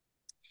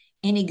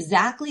 in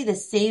exactly the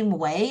same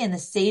way, in the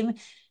same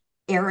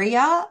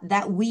area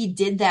that we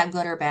did that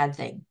good or bad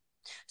thing.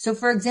 So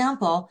for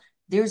example,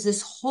 there's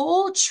this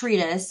whole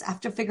treatise, I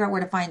have to figure out where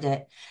to find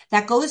it,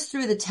 that goes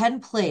through the 10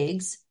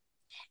 plagues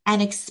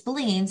and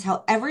explains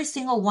how every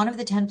single one of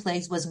the 10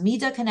 plagues was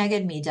midah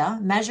keneged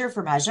midah, measure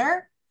for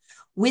measure,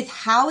 with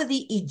how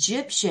the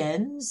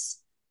Egyptians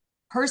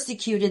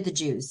persecuted the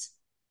Jews.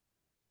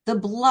 The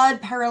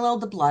blood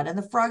paralleled the blood, and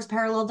the frogs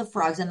paralleled the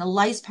frogs, and the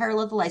lice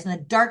paralleled the lice, and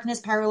the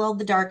darkness paralleled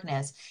the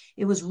darkness.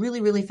 It was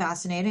really, really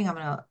fascinating. I'm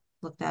going to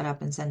look that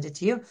up and send it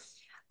to you.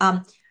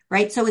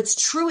 right? So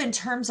it's true in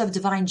terms of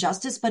divine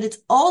justice, but it's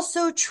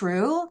also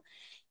true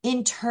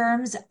in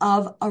terms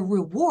of a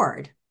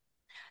reward.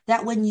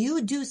 That when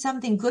you do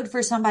something good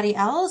for somebody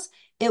else,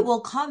 it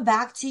will come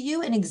back to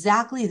you in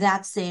exactly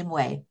that same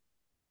way.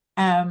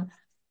 And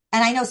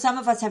I know some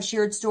of us have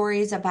shared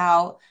stories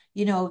about,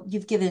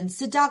 you've given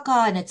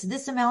tzedakah and it's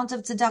this amount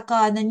of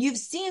tzedakah, and then you've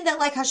seen that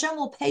like Hashem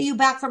will pay you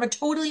back from a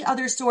totally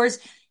other source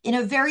in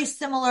a very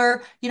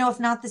similar, if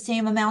not the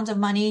same amount of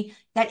money,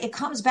 that it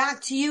comes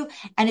back to you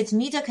and it's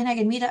mita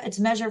keneged mita, it's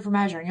measure for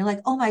measure. And you're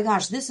like, oh my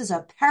gosh, this is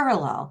a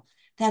parallel.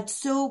 That's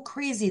so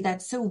crazy.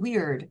 That's so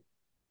weird.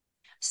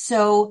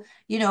 So,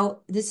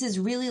 this is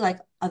really like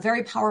a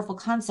very powerful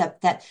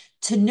concept, that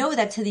to know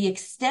that to the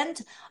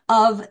extent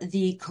of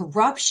the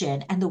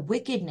corruption and the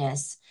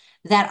wickedness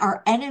that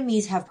our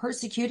enemies have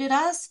persecuted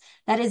us,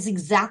 that is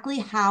exactly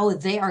how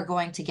they are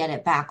going to get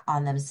it back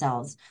on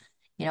themselves.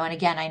 And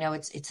again, I know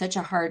it's such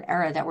a hard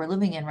era that we're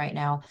living in right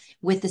now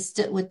with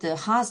the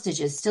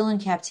hostages still in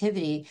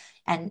captivity,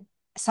 and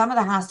some of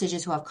the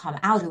hostages who have come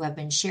out, who have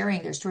been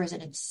sharing their stories,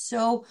 and it's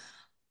so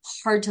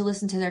hard to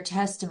listen to their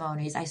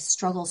testimonies. I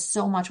struggle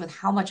so much with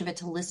how much of it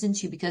to listen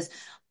to, because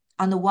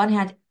on the one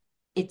hand,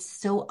 it's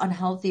so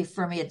unhealthy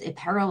for me. It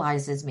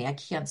paralyzes me. I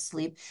can't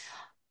sleep.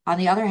 On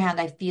the other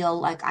hand, I feel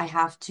like I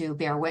have to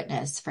bear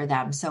witness for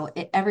them. So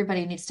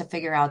everybody needs to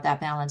figure out that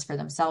balance for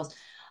themselves.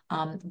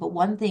 But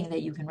one thing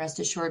that you can rest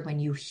assured, when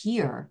you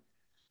hear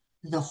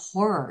the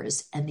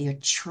horrors and the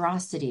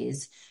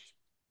atrocities,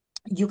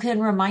 you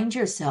can remind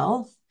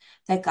yourself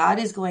that God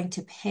is going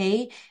to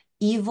pay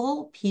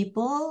evil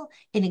people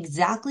in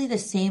exactly the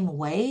same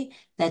way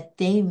that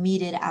they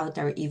meted out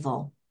their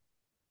evil.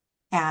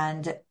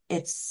 And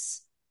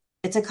it's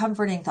a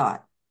comforting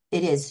thought.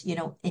 It is,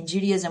 in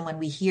Judaism, when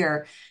we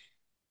hear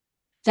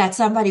that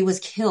somebody was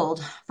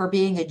killed for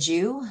being a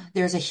Jew,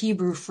 there's a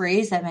Hebrew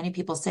phrase that many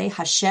people say,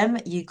 Hashem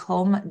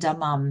yikom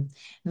damam,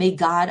 may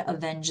God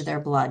avenge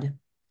their blood.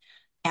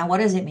 And what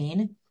does it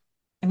mean?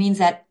 It means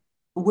that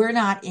we're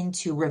not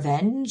into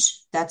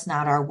revenge. That's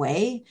not our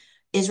way.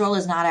 Israel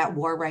is not at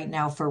war right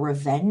now for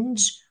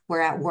revenge.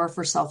 We're at war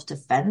for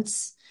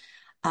self-defense.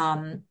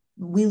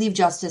 We leave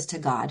justice to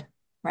God,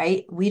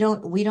 right? We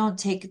don't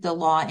take the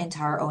law into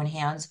our own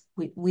hands.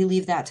 We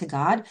leave that to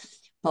God,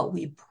 but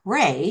we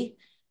pray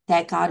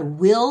that God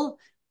will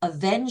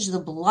avenge the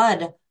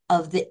blood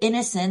of the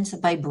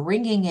innocent by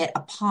bringing it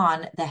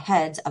upon the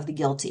heads of the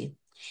guilty.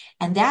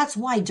 And that's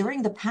why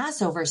during the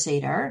Passover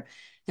Seder,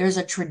 there's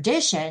a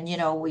tradition,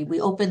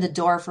 we open the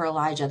door for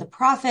Elijah the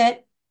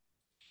prophet,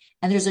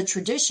 and there's a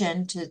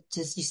tradition to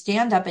you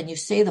stand up and you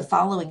say the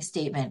following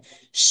statement: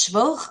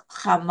 Shvoch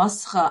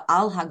chamascha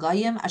al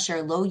hagayim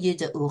asher lo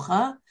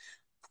yidaucha,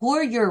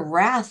 pour your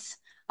wrath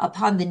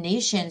upon the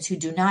nations who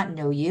do not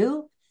know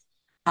you.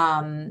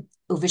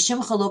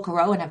 Uveshimcha lo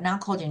karo, and have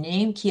not called your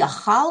name. Ki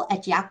achal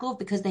et Yaakov,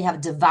 because they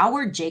have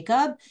devoured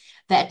Jacob.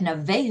 Ve'et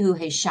navehu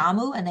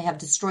heishamu, and they have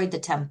destroyed the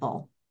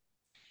temple.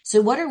 So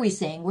what are we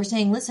saying? We're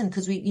saying, listen,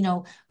 because we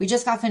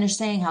just got finished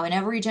saying how in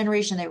every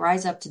generation they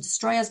rise up to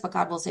destroy us, but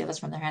God will save us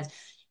from their hands.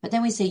 But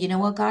then we say, you know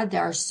what, God,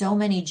 there are so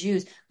many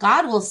Jews.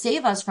 God will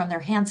save us from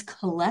their hands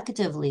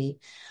collectively.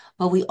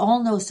 But we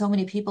all know so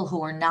many people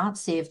who are not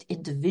saved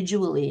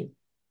individually.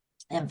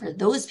 And for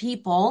those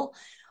people,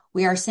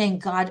 we are saying,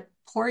 God,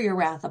 pour your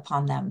wrath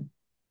upon them.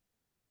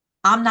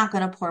 I'm not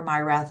going to pour my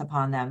wrath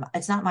upon them.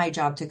 It's not my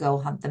job to go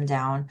hunt them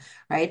down,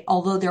 right?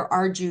 Although there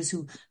are Jews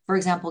who, for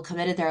example,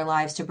 committed their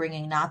lives to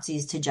bringing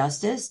Nazis to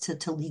justice,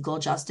 to legal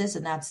justice,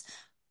 and that's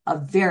a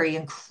very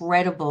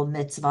incredible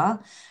mitzvah,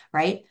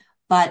 right?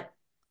 But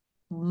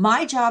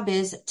my job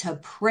is to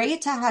pray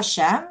to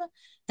Hashem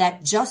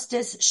that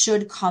justice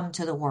should come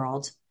to the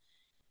world,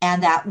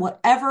 and that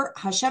whatever,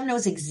 Hashem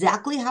knows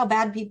exactly how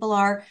bad people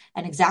are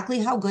and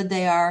exactly how good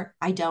they are.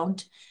 I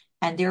don't.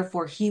 And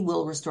therefore, he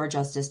will restore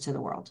justice to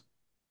the world.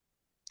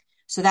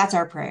 So that's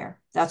our prayer.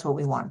 That's what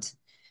we want.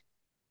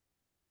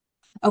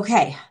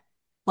 Okay.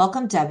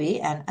 Welcome, Debbie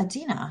and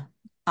Adina.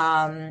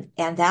 And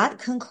that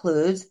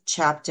concludes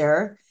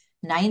chapter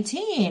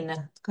 19.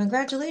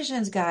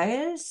 Congratulations,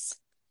 guys.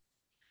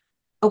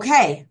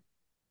 Okay.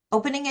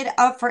 Opening it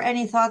up for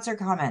any thoughts or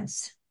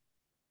comments.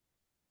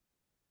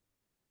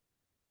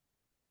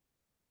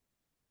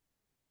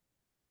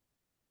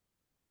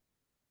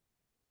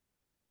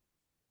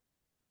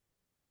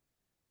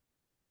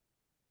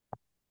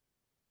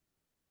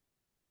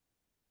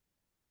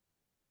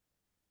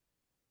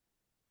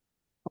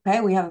 Okay,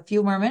 we have a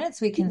few more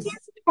minutes. We can.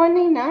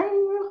 29,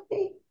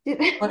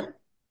 really?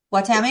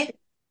 What, Tammy?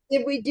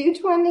 Did we do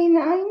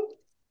 29?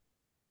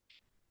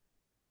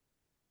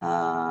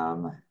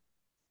 Oh,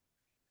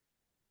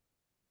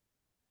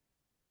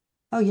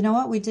 you know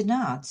what? We did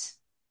not.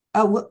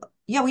 Oh,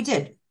 yeah, we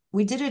did.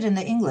 We did it in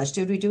the English.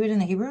 Did we do it in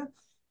the Hebrew?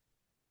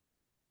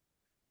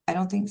 I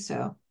don't think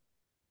so.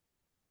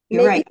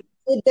 You're Maybe right.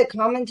 we did the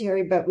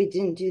commentary, but we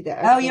didn't do the Oh,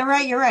 actual. you're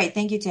right. You're right.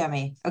 Thank you,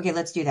 Tammy. Okay,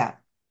 let's do that.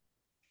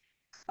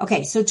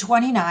 Okay, so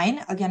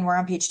 29, again, we're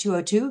on page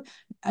 202.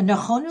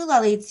 Nachonu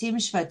laleitzim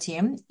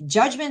shvatim.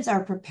 Judgments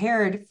are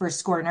prepared for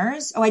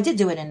scorners. Oh, I did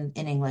do it in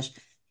English.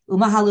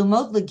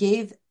 Umahalumot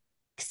legave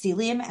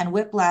ksilim and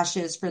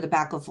whiplashes for the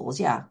back of fools.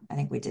 Yeah, I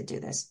think we did do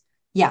this.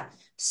 Yeah.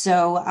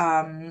 So,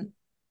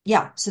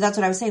 so that's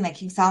what I was saying, that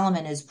King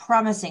Solomon is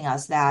promising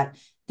us that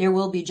there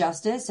will be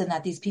justice and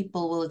that these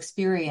people will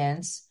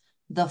experience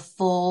the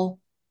full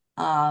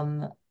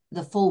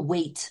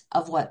weight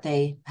of what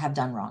they have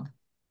done wrong.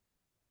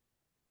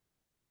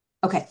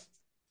 Okay.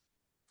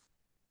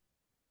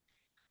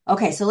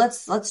 Okay, so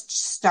let's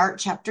start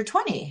chapter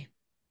 20,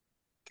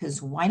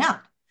 because why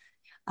not?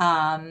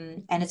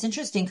 And it's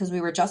interesting because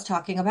we were just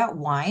talking about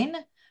wine,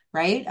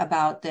 right?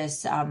 About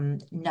this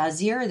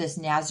Nazir, this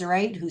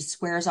Nazirite who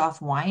swears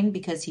off wine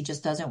because he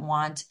just doesn't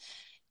want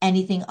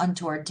anything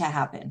untoward to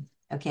happen.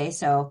 Okay,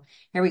 so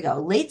here we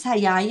go. Leit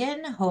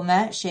hayayin home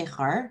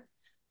shechar.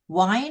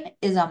 Wine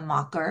is a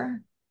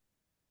mocker.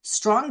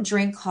 Strong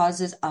drink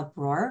causes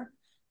uproar.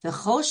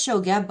 V'chol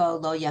shogeh bo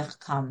lo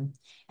yachkam.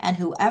 And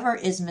whoever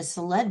is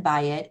misled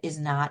by it is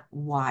not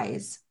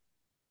wise.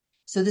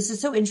 So this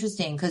is so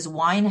interesting because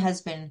wine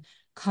has been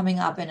coming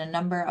up in a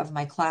number of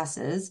my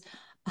classes.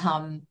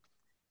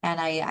 And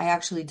I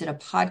actually did a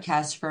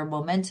podcast for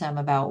Momentum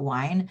about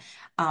wine.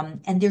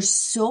 And there's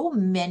so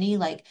many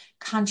like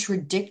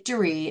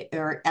contradictory,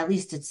 or at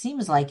least it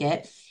seems like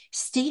it,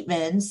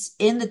 statements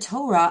in the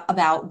Torah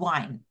about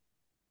wine.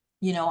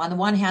 On the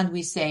one hand,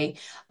 we say,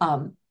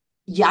 yayin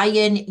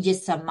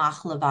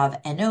yisamach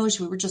levav enosh.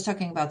 We were just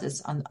talking about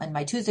this on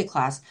my Tuesday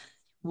class.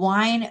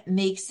 Wine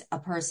makes a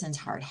person's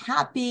heart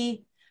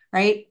happy,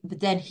 right? But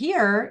then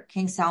here,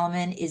 King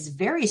Solomon is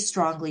very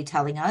strongly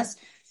telling us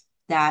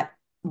that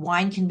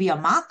wine can be a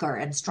mocker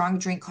and strong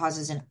drink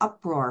causes an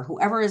uproar.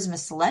 Whoever is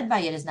misled by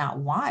it is not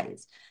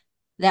wise.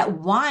 That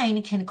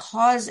wine can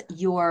cause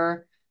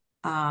your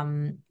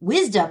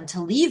wisdom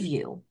to leave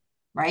you,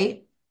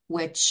 right?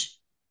 Which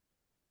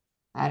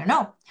I don't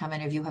know how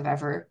many of you have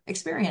ever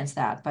experienced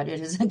that, but it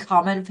is a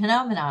common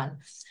phenomenon.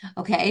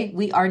 Okay.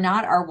 We are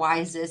not our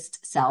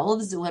wisest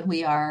selves when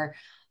we are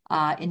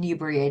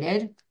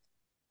inebriated.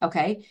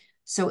 Okay.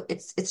 So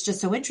it's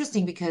just so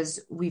interesting because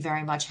we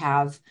very much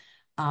have,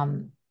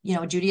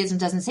 Judaism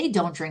doesn't say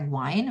don't drink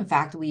wine. In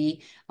fact,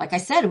 like I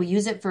said, we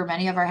use it for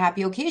many of our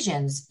happy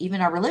occasions,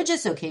 even our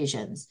religious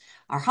occasions,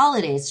 our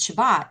holidays,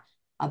 Shabbat,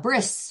 a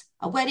bris,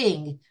 a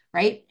wedding,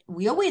 right?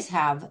 We always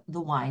have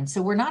the wine.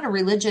 So we're not a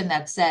religion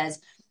that says,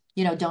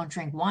 don't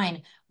drink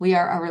wine. We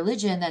are a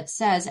religion that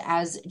says,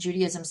 as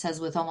Judaism says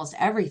with almost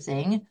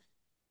everything,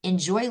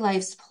 enjoy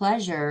life's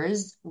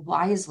pleasures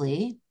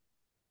wisely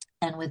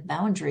and with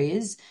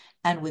boundaries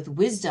and with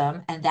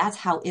wisdom. And that's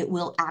how it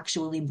will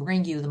actually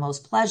bring you the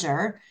most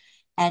pleasure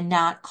and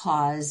not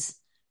cause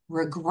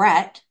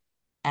regret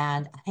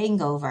and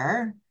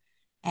hangover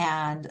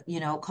and,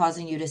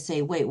 causing you to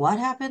say, wait, what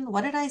happened?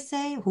 What did I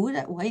say?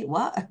 Wait,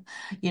 what?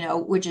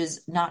 Which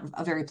is not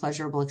a very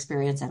pleasurable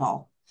experience at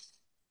all.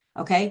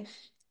 Okay.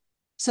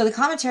 So the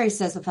commentary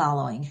says the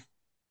following,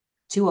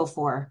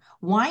 204,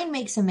 wine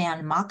makes a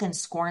man mock and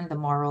scorn the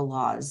moral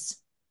laws.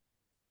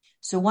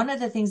 So one of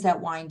the things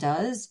that wine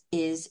does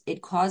is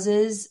it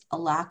causes a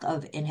lack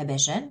of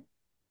inhibition,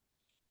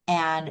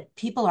 and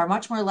people are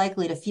much more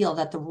likely to feel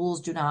that the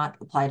rules do not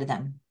apply to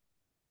them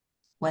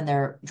when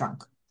they're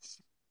drunk,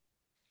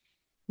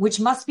 which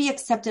must be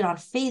accepted on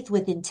faith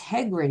with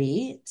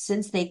integrity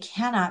since they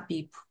cannot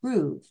be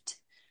proved.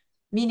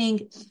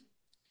 Meaning,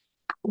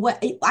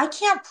 I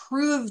can't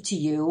prove to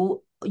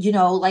you,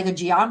 like a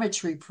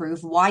geometry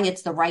proof, why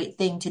it's the right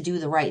thing to do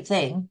the right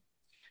thing.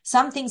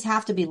 Some things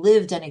have to be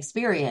lived and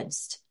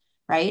experienced,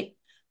 right?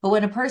 But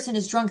when a person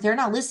is drunk, they're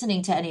not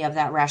listening to any of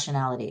that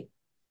rationality.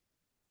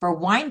 For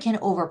wine can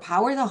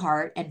overpower the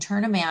heart and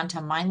turn a man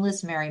to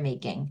mindless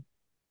merrymaking.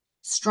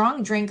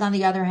 Strong drink, on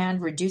the other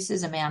hand,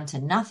 reduces a man to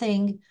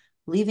nothing,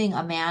 leaving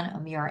a man a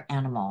mere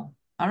animal.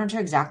 I don't know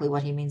exactly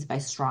what he means by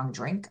strong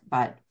drink,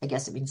 but I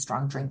guess it means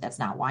strong drink that's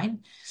not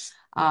wine.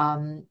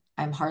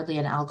 I'm hardly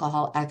an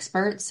alcohol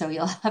expert, so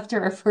you'll have to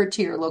refer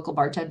to your local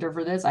bartender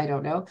for this. I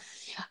don't know.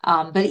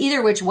 But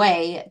either which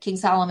way, King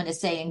Solomon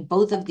is saying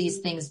both of these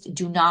things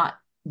do not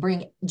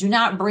bring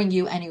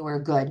you anywhere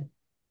good.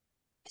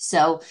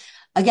 So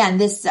again,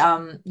 this,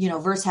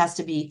 verse has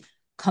to be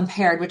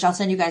compared, which I'll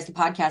send you guys the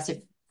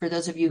podcast for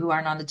those of you who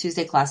aren't on the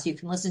Tuesday class, you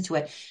can listen to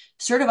it,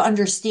 sort of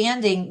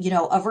understanding,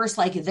 a verse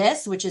like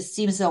this, which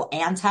seems so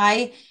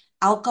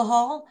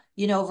anti-alcohol,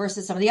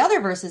 versus some of the other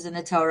verses in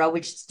the Torah,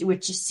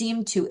 which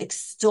seem to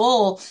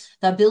extol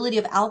the ability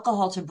of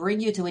alcohol to bring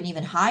you to an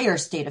even higher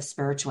state of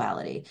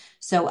spirituality.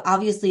 So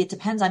obviously it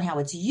depends on how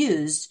it's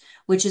used,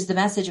 which is the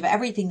message of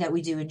everything that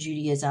we do in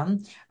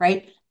Judaism,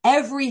 right?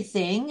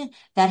 Everything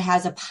that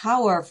has a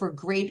power for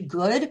great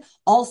good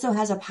also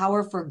has a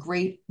power for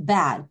great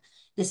bad.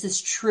 This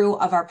is true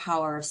of our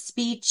power of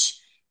speech.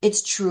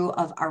 It's true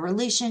of our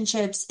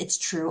relationships. It's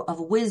true of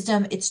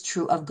wisdom. It's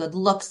true of good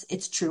looks.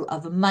 It's true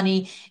of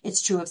money.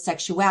 It's true of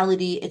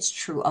sexuality. It's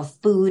true of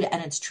food,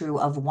 and it's true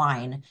of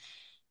wine.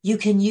 You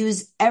can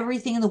use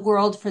everything in the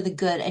world for the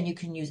good, and you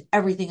can use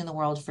everything in the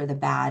world for the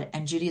bad.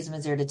 And Judaism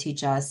is there to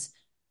teach us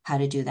how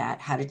to do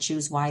that, how to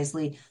choose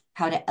wisely,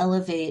 how to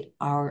elevate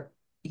our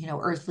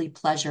earthly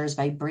pleasures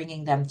by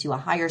bringing them to a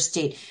higher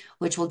state,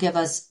 which will give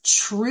us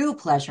true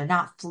pleasure,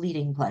 not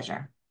fleeting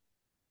pleasure.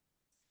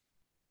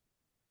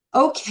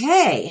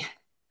 Okay,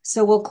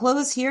 so we'll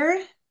close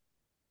here.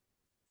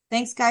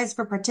 Thanks, guys,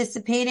 for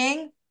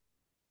participating. If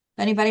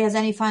anybody has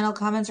any final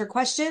comments or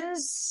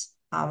questions,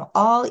 I'm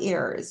all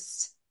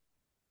ears.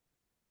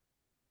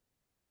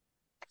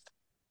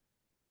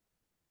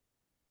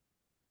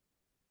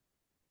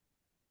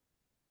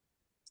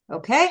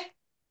 Okay.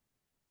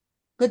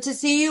 Good to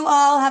see you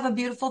all. Have a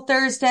beautiful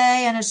Thursday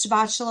and a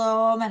Shabbat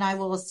Shalom. And I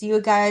will see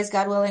you guys,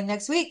 God willing,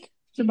 next week.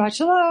 Shabbat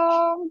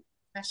shalom.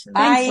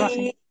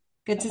 Bye.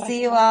 Good to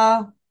see you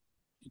all.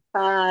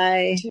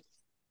 Bye.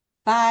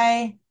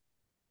 Bye.